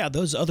like, yeah,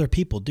 those other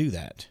people do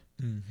that.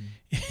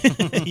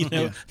 Mm-hmm. You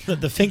know,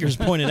 the finger's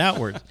pointed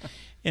outward.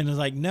 And it's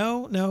like,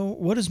 no,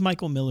 what does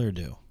Michael Miller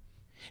do?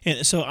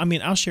 And so, I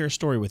mean, I'll share a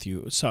story with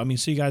you. So, I mean,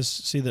 so you guys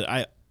see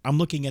that I'm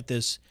looking at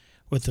this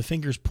with the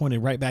fingers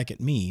pointed right back at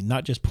me,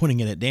 not just pointing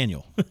it at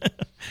Daniel.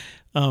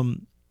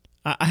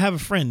 I have a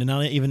friend, and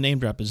I'll even name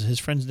drop his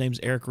friend's name's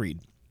Eric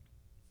Reed.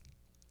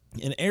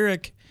 And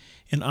Eric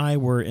and I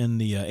were in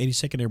the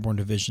 82nd Airborne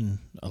Division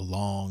a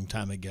long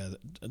time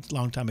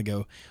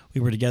ago.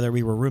 We were together.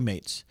 We were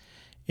roommates.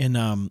 And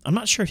I'm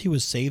not sure if he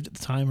was saved at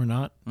the time or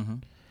not.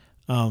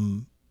 Mm-hmm.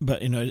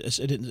 But, you know,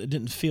 it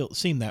didn't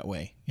seem that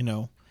way, you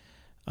know.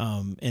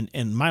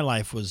 And my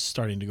life was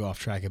starting to go off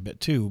track a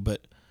bit too,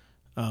 but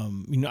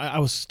you know, I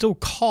was still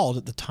called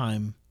at the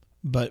time,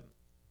 but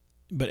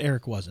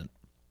Eric wasn't.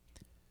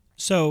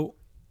 So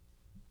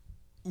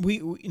we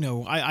you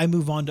know, I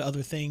move on to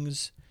other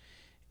things,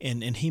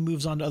 and he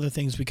moves on to other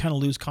things. We kind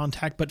of lose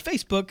contact, but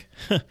Facebook,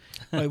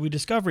 we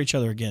discover each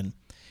other again.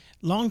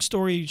 Long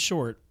story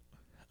short,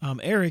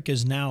 Eric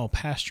is now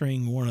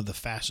pastoring one of the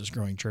fastest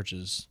growing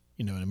churches,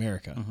 you know, in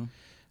America.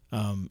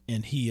 Mm-hmm.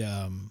 And he, you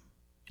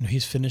know,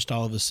 he's finished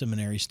all of his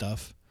seminary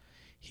stuff.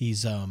 He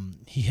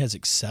has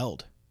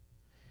excelled.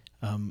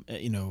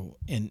 You know,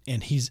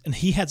 and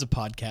he has a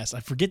podcast.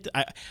 I forget.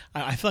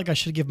 I feel like I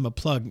should give him a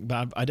plug,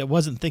 but I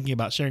wasn't thinking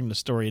about sharing the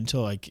story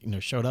until I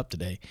showed up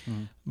today.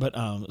 Mm-hmm. But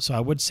so I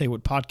would say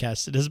what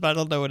podcast it is, but I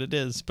don't know what it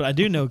is. But I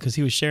do know because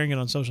he was sharing it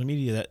on social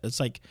media that it's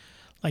like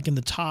in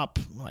the top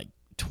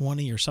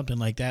 20 or something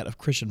like that of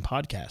Christian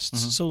podcasts.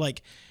 Mm-hmm. So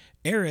like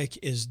Eric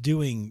is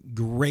doing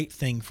great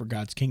thing for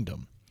God's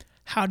kingdom.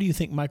 How do you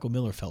think Michael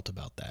Miller felt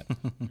about that?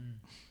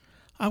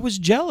 I was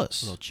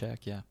jealous. A little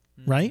check, yeah.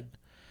 Right?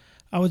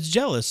 I was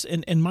jealous,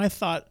 and my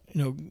thought,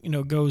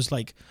 goes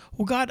like,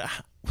 well, God,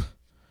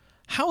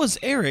 how is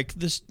Eric,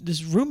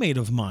 this roommate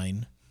of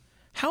mine,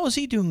 how is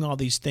he doing all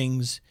these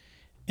things,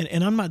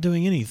 and I'm not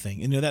doing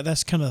anything? You know,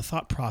 that's kind of the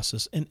thought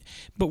process.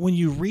 But when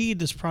you read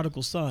this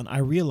prodigal son, I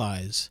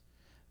realize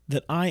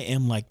that I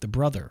am like the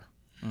brother,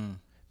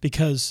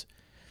 because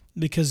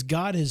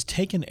God has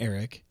taken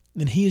Eric,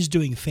 and he is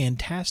doing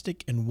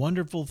fantastic and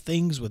wonderful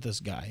things with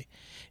this guy,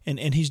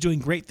 and he's doing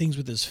great things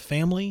with his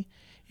family,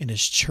 in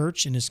his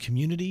church, in his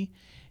community,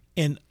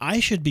 and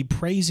I should be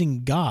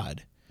praising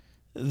God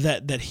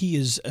that he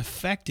is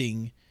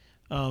affecting,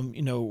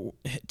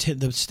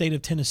 the state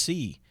of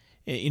Tennessee,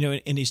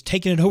 and he's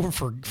taking it over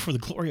for the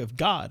glory of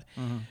God.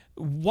 Mm-hmm.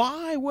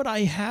 Why would I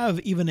have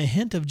even a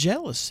hint of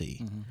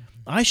jealousy? Mm-hmm.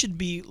 I should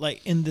be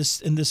like in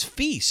this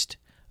feast.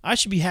 I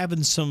should be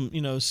having some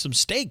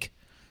steak,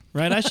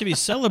 right? I should be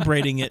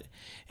celebrating it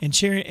and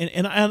sharing,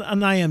 and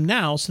I am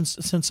now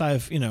since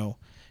I've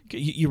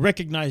You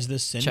recognize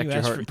this sin. Checked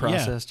your heart and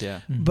processed,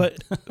 yeah.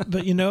 But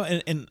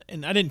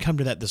and I didn't come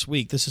to that this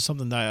week. This is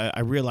something that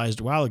I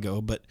realized a while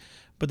ago. But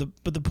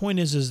the point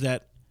is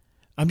that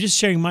I'm just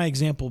sharing my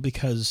example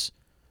because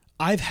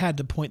I've had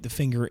to point the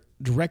finger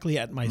directly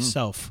at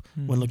myself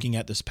when looking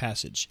at this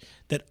passage.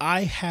 That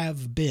I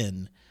have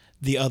been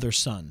the other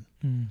son.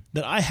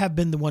 That I have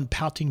been the one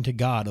pouting to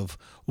God of,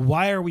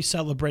 why are we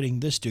celebrating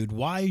this dude?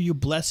 Why are you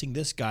blessing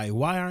this guy?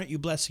 Why aren't you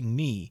blessing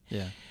me?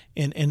 Yeah.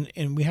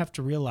 And we have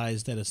to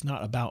realize that it's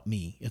not about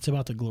me. It's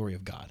about the glory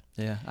of God.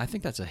 Yeah, I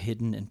think that's a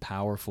hidden and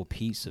powerful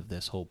piece of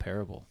this whole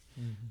parable.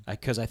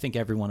 Because I think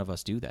every one of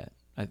us do that.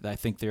 I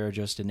think there are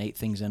just innate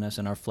things in us,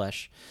 in our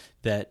flesh,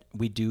 that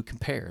we do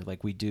compare.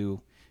 Like we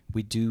do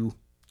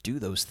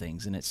those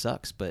things, and it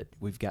sucks. But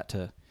we've got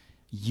to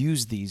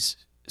use these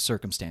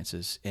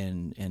circumstances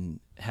and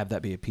have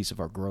that be a piece of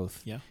our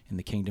growth in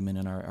the kingdom and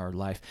in our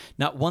life.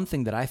 Now, one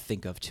thing that I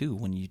think of too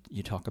when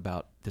you talk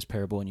about this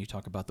parable and you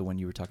talk about the one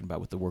you were talking about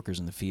with the workers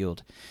in the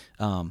field,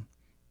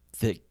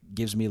 that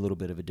gives me a little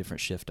bit of a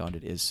different shift on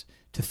it, is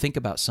to think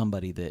about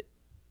somebody that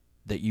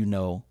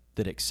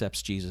that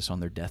accepts Jesus on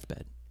their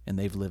deathbed, and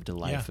they've lived a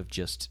life of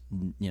just,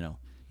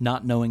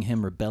 not knowing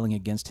him, rebelling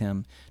against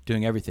him,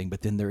 doing everything,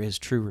 but then there is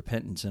true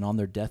repentance, and on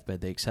their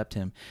deathbed they accept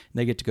him, and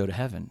they get to go to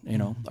heaven.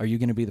 Are you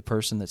going to be the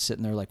person that's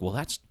sitting there like,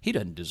 well, he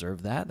doesn't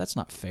deserve that, that's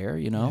not fair,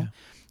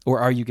 or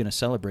are you going to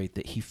celebrate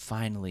that he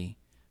finally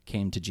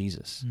came to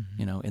Jesus,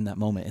 in that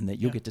moment, and that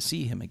you'll get to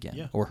see him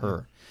again or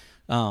her?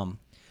 Go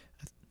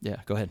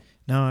ahead.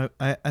 No,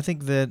 I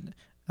think that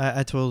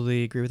I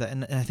totally agree with that,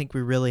 and I think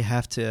we really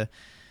have to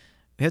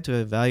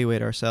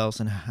evaluate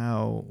ourselves and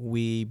how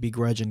we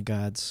begrudge in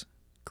God's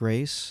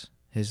grace,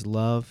 his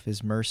love,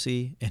 his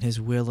mercy, and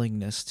his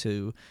willingness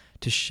to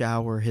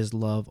shower his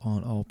love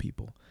on all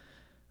people.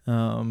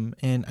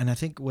 And I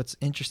think what's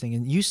interesting,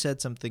 and you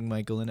said something,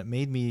 Michael, and it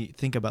made me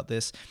think about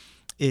this,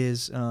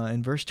 is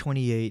in verse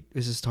 28,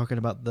 this is talking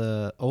about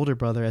the older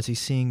brother as he's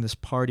seeing this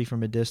party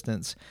from a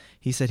distance.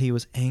 He said he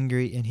was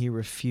angry and he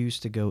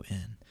refused to go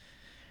in.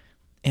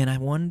 And I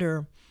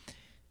wonder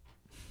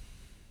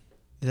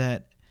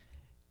that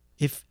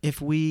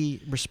if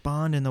we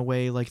respond in the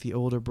way like the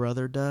older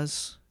brother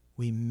does,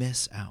 we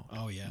miss out.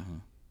 Oh, yeah. Mm-hmm.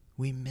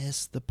 We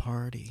miss the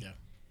party. Yeah.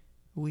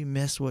 We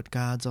miss what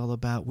God's all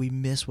about. We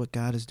miss what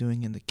God is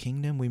doing in the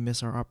kingdom. We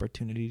miss our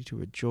opportunity to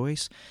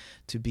rejoice,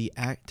 to be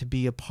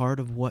a part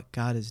of what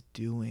God is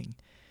doing.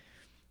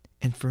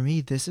 And for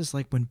me, this is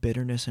like when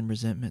bitterness and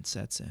resentment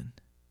sets in,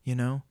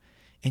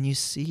 And you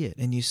see it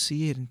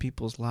in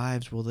people's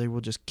lives where they will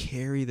just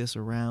carry this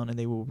around and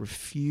they will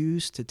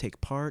refuse to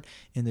take part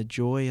in the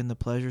joy and the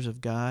pleasures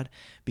of God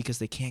because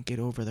they can't get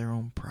over their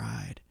own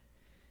pride.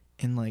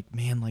 And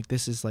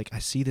this is I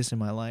see this in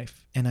my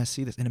life, and I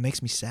see this, and it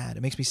makes me sad.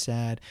 It makes me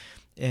sad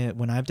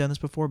when I've done this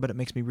before, but it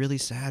makes me really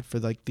sad for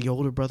the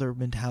older brother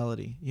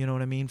mentality. You know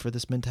what I mean? For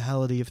this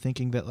mentality of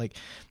thinking that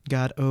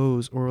God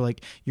owes, or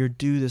you're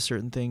due this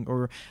certain thing,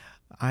 or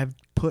I've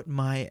put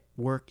my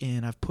work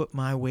in, I've put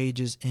my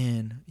wages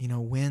in,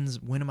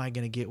 when am I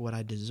going to get what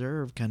I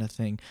deserve, kind of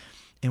thing.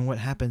 And what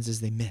happens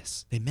is they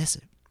miss it.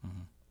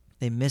 Mm-hmm.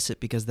 They miss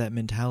it because that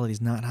mentality is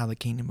not how the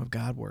kingdom of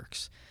God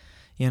works,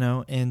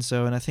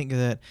 and I think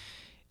that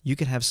you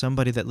could have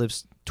somebody that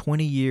lives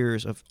 20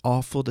 years of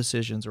awful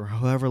decisions, or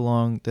however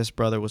long this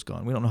brother was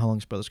gone. We don't know how long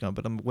this brother's gone,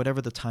 but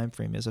whatever the time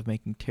frame is of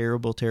making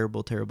terrible,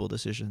 terrible, terrible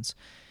decisions,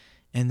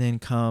 and then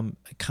come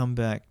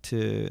back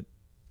to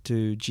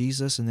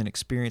Jesus and then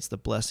experience the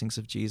blessings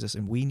of Jesus.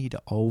 And we need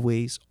to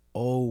always,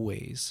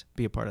 always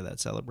be a part of that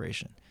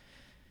celebration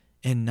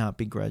and not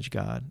begrudge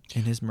God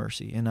and his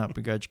mercy, and not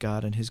begrudge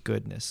God and his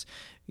goodness.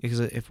 Because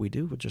if we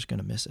do, we're just going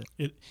to miss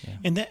it.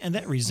 And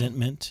that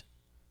resentment,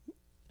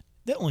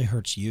 that only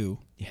hurts you.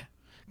 Yeah.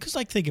 Because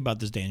think about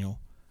this, Daniel.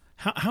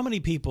 How many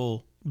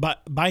people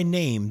by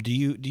name do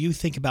you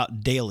think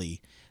about daily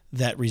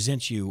that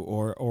resent you,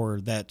 or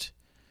that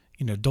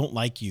don't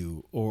like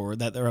you, or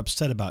that they're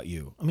upset about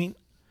you? I mean,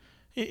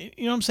 you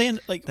know what I'm saying?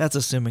 That's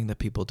assuming that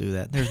people do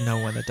that. There's no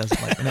one that doesn't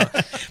like it. No.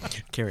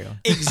 Carry on.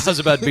 I was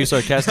about to be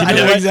sarcastic. I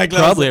know exactly.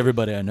 Probably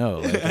everybody I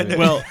know.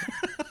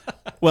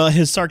 Well,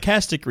 his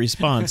sarcastic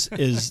response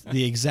is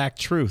the exact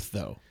truth,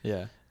 though.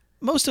 Yeah.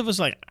 Most of us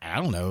I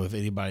don't know if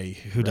anybody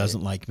who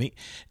doesn't like me.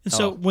 And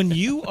so when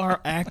you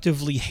are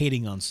actively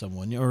hating on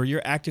someone, or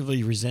you're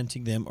actively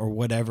resenting them, or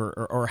whatever,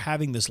 or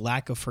having this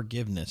lack of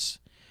forgiveness,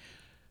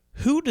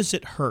 who does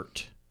it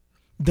hurt?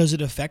 Does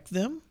it affect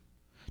them?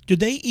 Are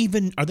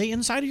they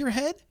inside of your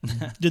head?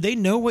 Do they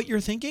know what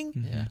you're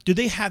thinking? Yeah. Do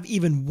they have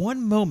even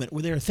one moment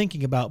where they're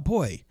thinking about,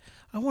 boy,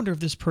 I wonder if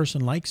this person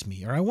likes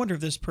me, or I wonder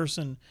if this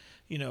person,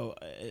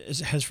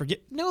 has forget.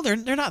 No, they're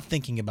not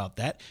thinking about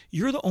that.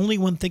 You're the only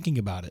one thinking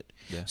about it.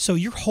 Yeah. So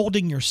you're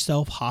holding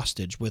yourself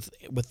hostage with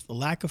the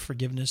lack of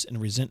forgiveness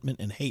and resentment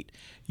and hate.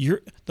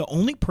 You're the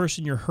only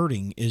person you're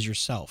hurting is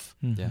yourself.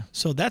 Mm-hmm. Yeah.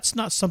 So that's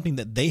not something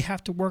that they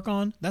have to work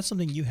on. That's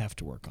something you have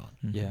to work on.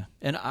 Mm-hmm. Yeah.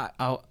 And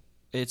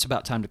it's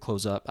about time to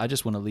close up. I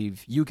just want to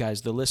leave you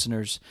guys, the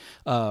listeners,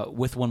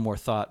 with one more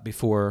thought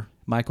before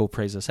Michael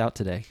prays us out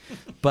today.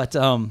 But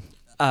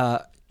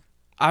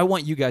I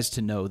want you guys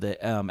to know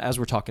that as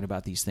we're talking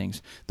about these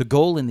things, the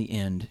goal in the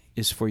end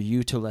is for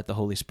you to let the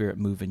Holy Spirit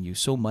move in you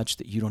so much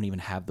that you don't even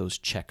have those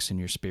checks in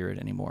your spirit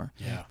anymore.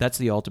 Yeah. That's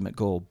the ultimate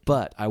goal.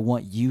 But I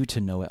want you to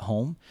know at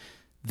home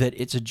that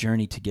it's a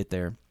journey to get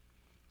there.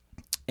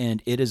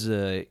 And it is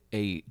a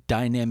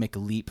dynamic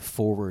leap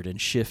forward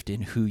and shift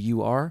in who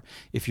you are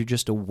if you're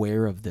just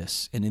aware of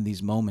this. And in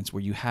these moments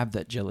where you have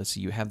that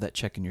jealousy, you have that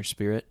check in your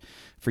spirit,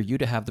 for you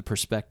to have the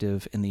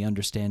perspective and the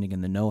understanding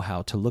and the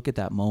know-how to look at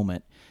that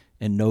moment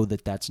and know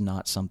that that's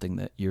not something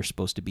that you're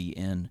supposed to be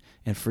in.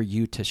 And for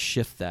you to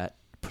shift that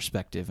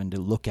perspective and to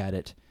look at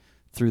it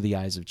through the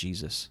eyes of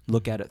Jesus.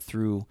 Look at it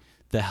through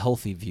the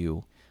healthy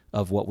view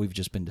of what we've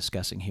just been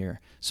discussing here.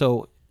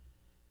 So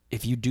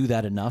if you do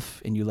that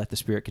enough and you let the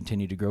Spirit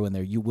continue to grow in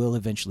there, you will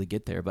eventually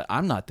get there. But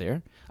I'm not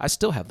there. I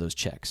still have those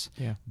checks.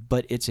 Yeah.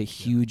 But it's a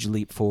huge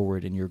leap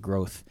forward in your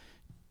growth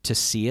to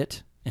see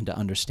it and to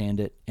understand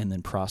it and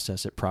then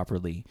process it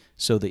properly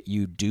so that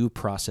you do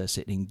process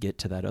it and get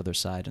to that other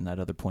side and that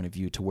other point of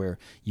view to where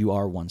you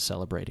are one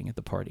celebrating at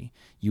the party.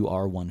 You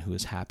are one who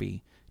is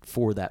happy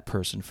for that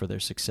person, for their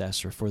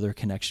success or for their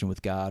connection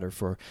with God or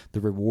for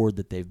the reward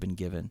that they've been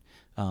given,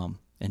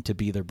 and to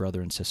be their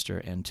brother and sister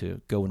and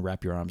to go and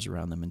wrap your arms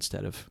around them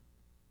instead of,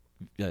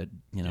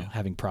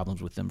 having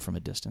problems with them from a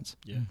distance.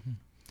 Yeah. Mm-hmm.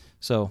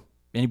 So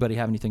anybody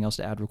have anything else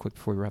to add real quick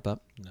before we wrap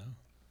up? No.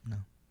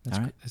 That's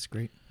All right. That's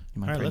great. You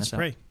mind All right, praying let's us out?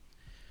 pray.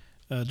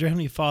 Dear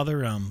Heavenly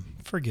Father,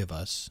 forgive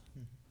us.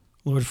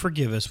 Lord,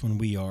 forgive us when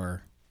we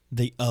are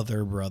the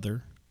other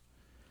brother.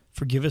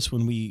 Forgive us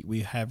when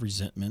we have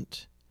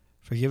resentment.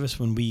 Forgive us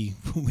when we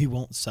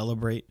won't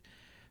celebrate.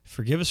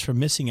 Forgive us for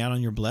missing out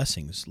on your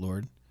blessings,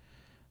 Lord.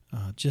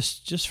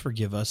 Just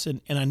forgive us.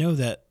 And I know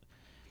that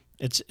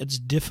it's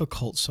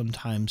difficult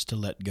sometimes to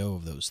let go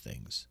of those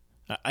things.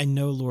 I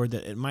know, Lord,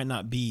 that it might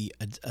not be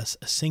a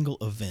single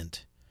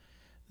event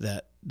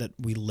that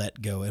we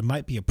let go. It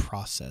might be a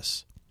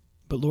process.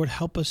 But Lord,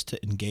 help us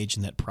to engage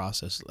in that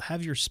process.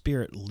 Have your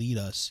Spirit lead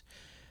us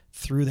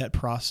through that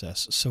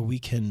process so we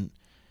can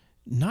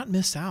not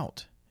miss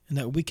out and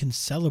that we can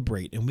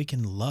celebrate and we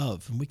can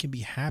love and we can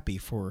be happy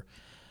for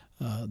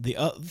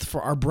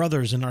for our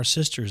brothers and our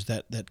sisters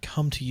that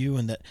come to you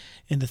and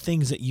the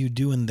things that you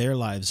do in their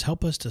lives.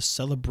 Help us to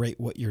celebrate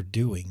what you're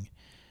doing,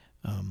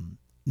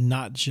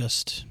 not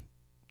just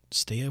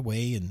stay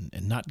away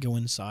and not go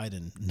inside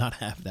and not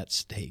have that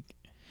steak.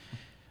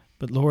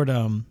 But Lord,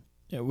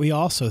 we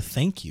also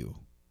thank you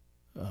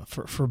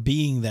for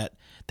being that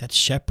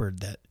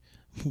shepherd that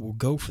will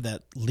go for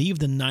that, leave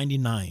the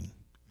 99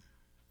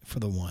 for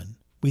the one.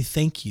 We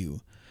thank you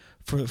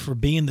for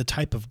being the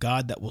type of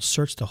God that will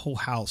search the whole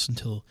house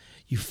until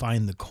you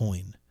find the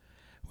coin.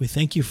 We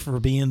thank you for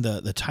being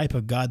the type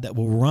of God that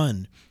will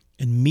run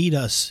and meet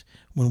us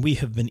when we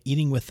have been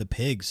eating with the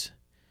pigs,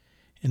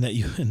 and that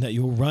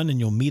you'll run and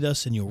you'll meet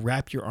us and you'll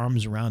wrap your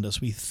arms around us.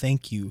 We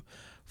thank you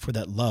for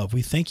that love.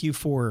 We thank you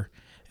for,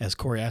 as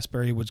Corey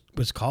Asbury would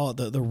call it,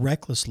 the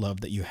reckless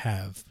love that you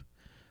have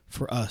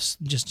for us.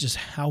 Just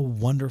how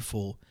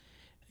wonderful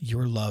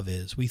your love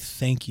is. We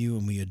thank you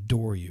and we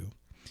adore you.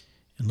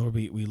 And Lord,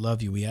 we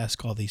love you. We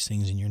ask all these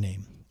things in your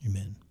name.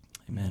 Amen.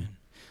 Amen.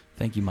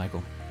 Thank you,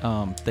 Michael.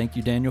 Thank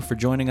you, Daniel, for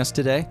joining us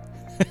today.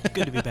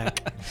 Good to be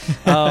back.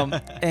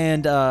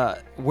 And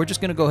we're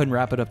just going to go ahead and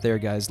wrap it up there,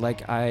 guys.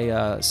 Like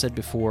I said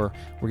before,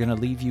 we're going to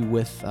leave you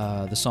with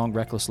the song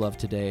Reckless Love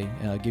today,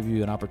 give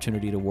you an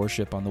opportunity to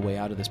worship on the way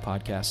out of this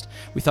podcast.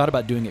 We thought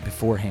about doing it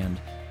beforehand,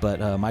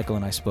 but Michael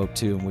and I spoke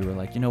too, and we were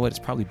like, you know what, it's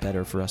probably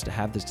better for us to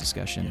have this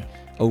discussion,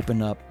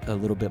 open up a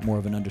little bit more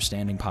of an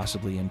understanding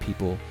possibly in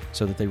people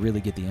so that they really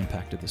get the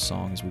impact of the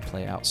song as we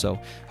play out. So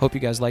hope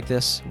you guys like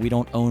this. We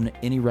don't own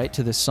any right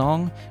to this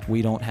song.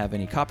 We don't have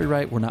any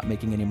copyright. We're not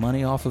making any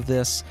money off of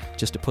this,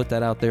 just to put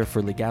that out there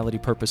for legality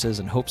purposes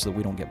and hopes that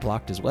we don't get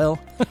blocked as well.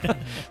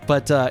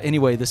 But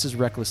anyway, this is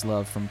Reckless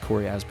Love from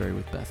Corey Asbury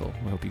with Bethel.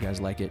 We hope you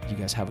guys like it. You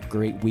guys have a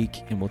great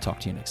week, and we'll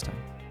talk to you next time.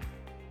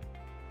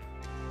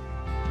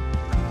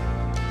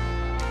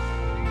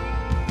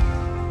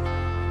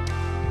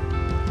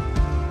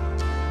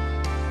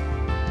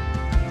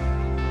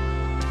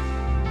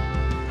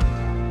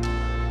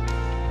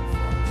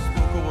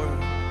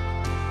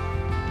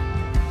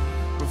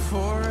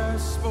 Before I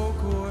spoke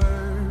a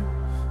word,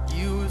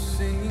 you were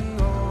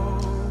singing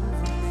over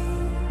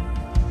me.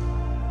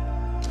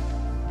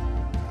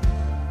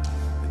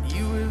 And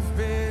you have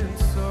been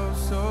so,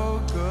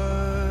 so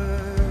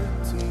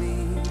good to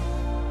me.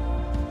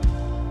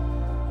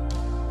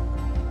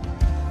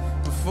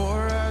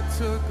 Before I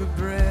took a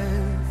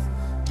breath,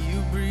 you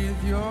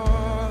breathed your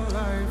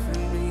life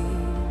in me.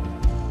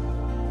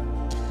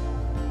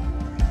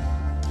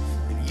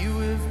 And you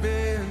have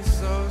been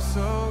so,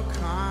 so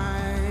kind.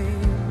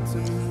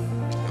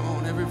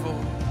 Every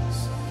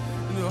voice,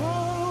 the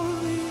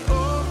holy,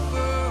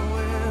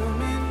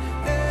 overwhelming,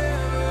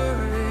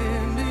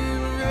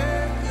 never-ending,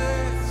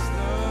 reckless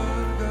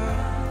love,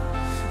 God.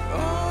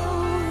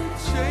 Oh, it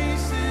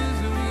chases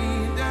me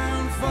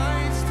down,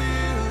 fights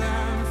till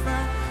I'm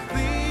found,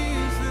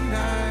 leaves the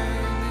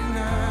 99.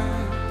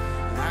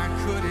 I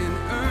couldn't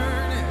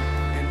earn it,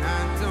 and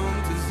I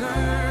don't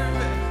deserve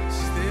it.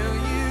 Still,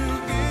 you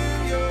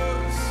give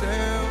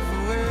yourself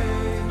away.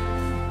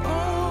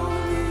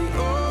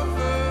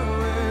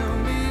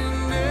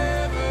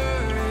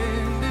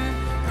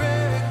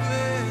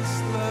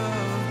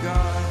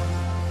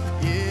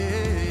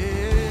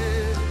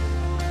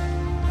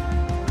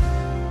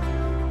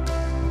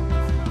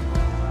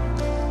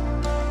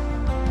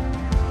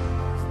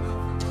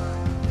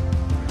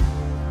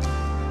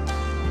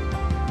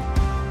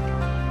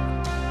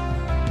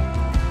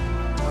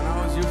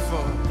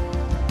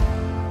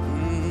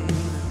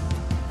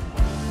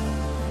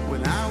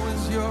 When I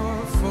was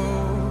your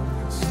foe,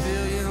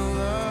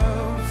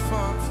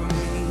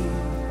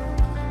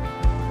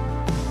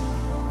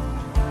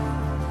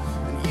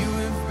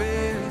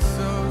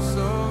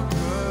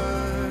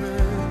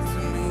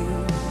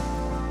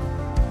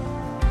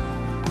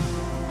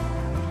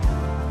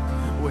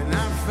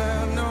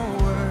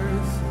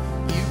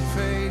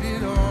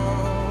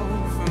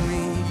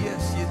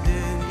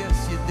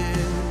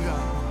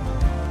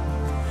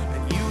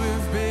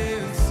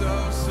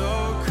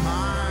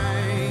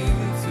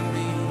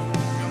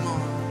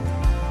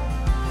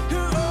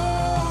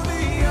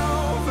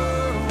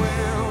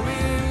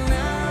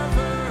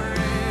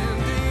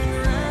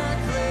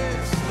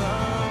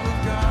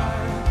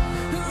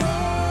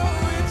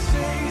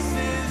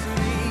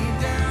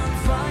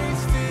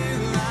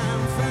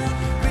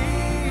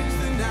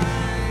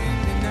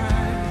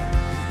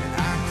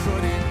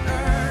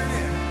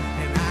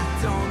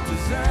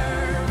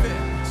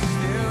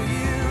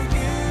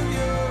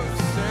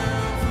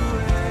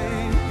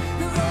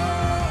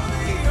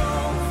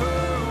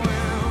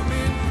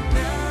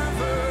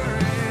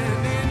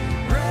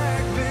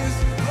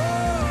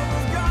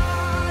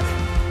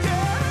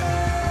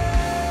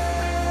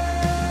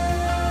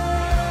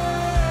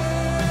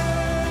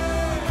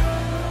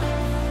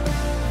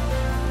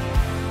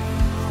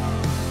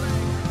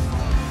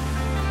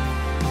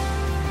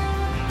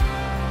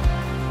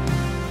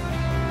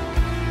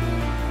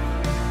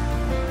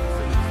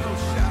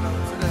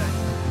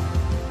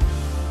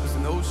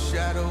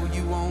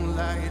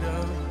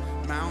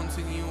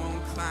 mountain you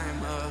won't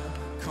climb up,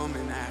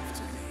 coming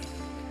after me.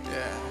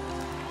 Yeah.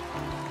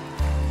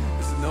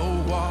 There's no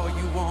wall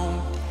you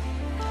won't,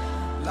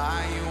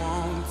 lie you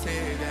won't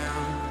tear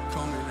down,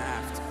 coming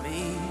after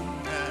me.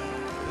 Yeah.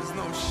 There's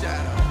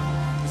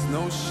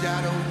no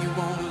shadow you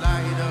won't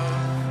light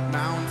up,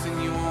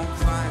 mountain you won't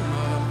climb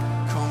up,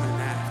 coming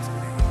after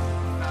me.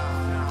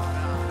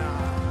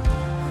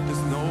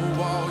 There's no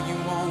wall you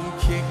won't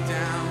kick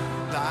down,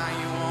 lie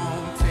you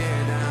won't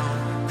tear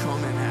down,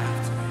 coming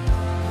after me.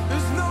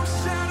 There's no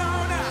shadow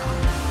now,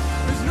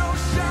 there's no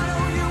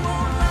shadow you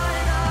won't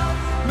light up,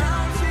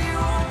 mountain you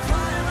won't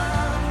climb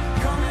up,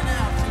 coming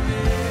after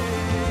me.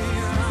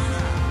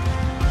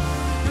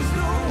 There's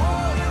no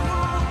wall you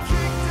won't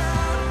kick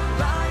down,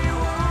 lie you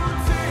won't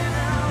tear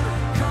down,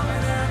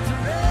 coming after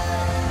me.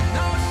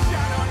 No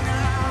shadow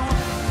now,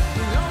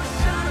 no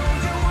shadow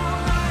you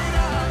won't light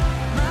up,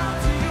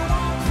 mountain you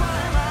won't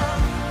climb up,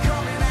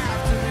 coming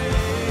after me.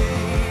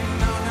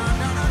 No, no,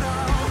 no, no, no.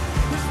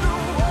 There's no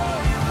wall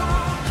you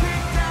won't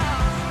kick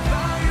down,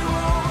 lie you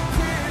won't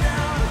tear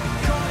down,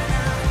 coming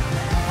after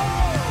me.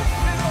 Oh,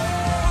 and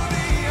all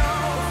the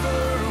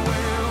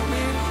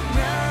overwhelming,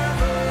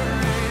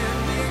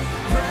 never-ending,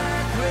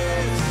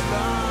 reckless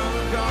love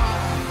of God.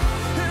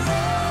 It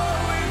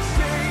always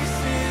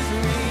chases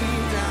me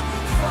down,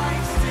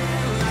 fights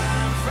till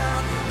I'm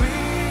found,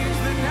 leaves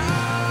the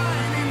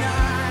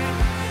 99,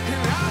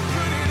 and I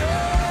couldn't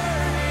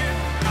earn it,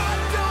 I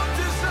don't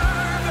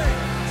deserve it.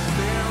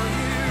 Still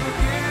you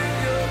give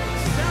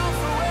yourself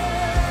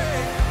away,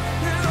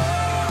 and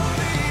all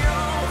the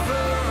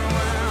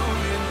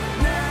overwhelming,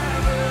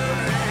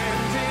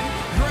 never-ending,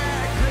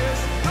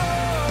 reckless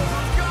love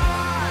of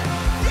God.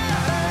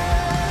 Yeah.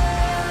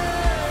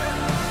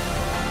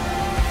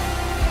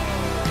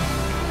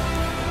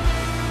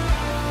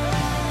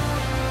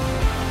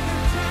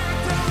 Tear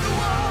down the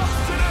walls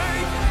today,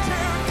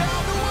 tear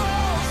down the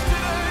walls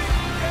today.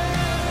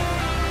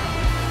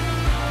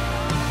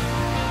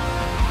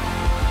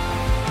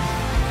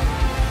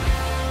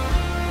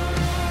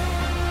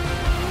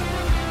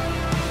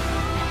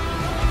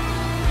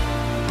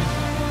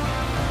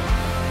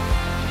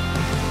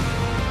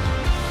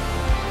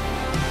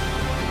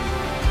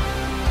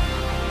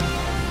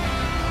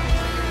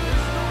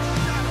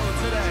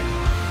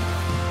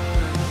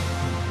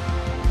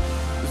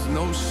 There's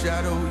no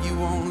shadow you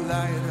won't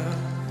light up,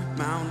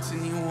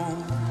 mountain you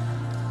won't,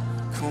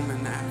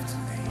 coming after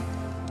me.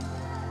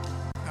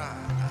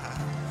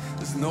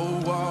 There's no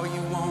wall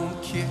you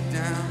won't kick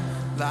down,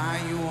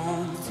 lie you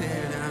won't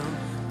tear down,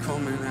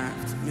 coming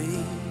after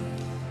me.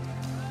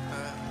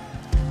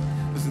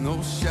 There's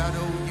no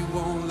shadow you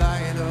won't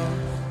light up,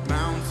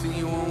 mountain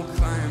you won't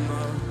climb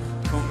up,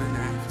 coming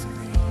after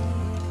me.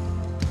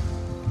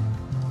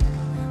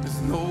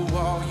 There's no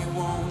wall you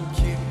won't